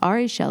Piotrowski,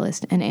 Ari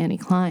Shellist, and Annie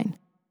Klein.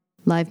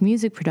 Live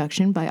music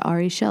production by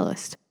Ari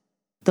Shellist.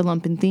 The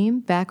Lumpen theme,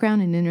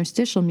 background, and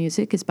interstitial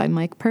music is by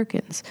Mike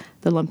Perkins.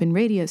 The Lumpen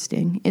Radio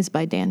Sting is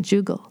by Dan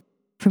Jugel.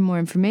 For more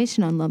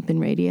information on Lumpen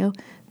Radio,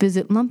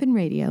 visit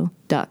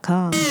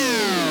lumpenradio.com.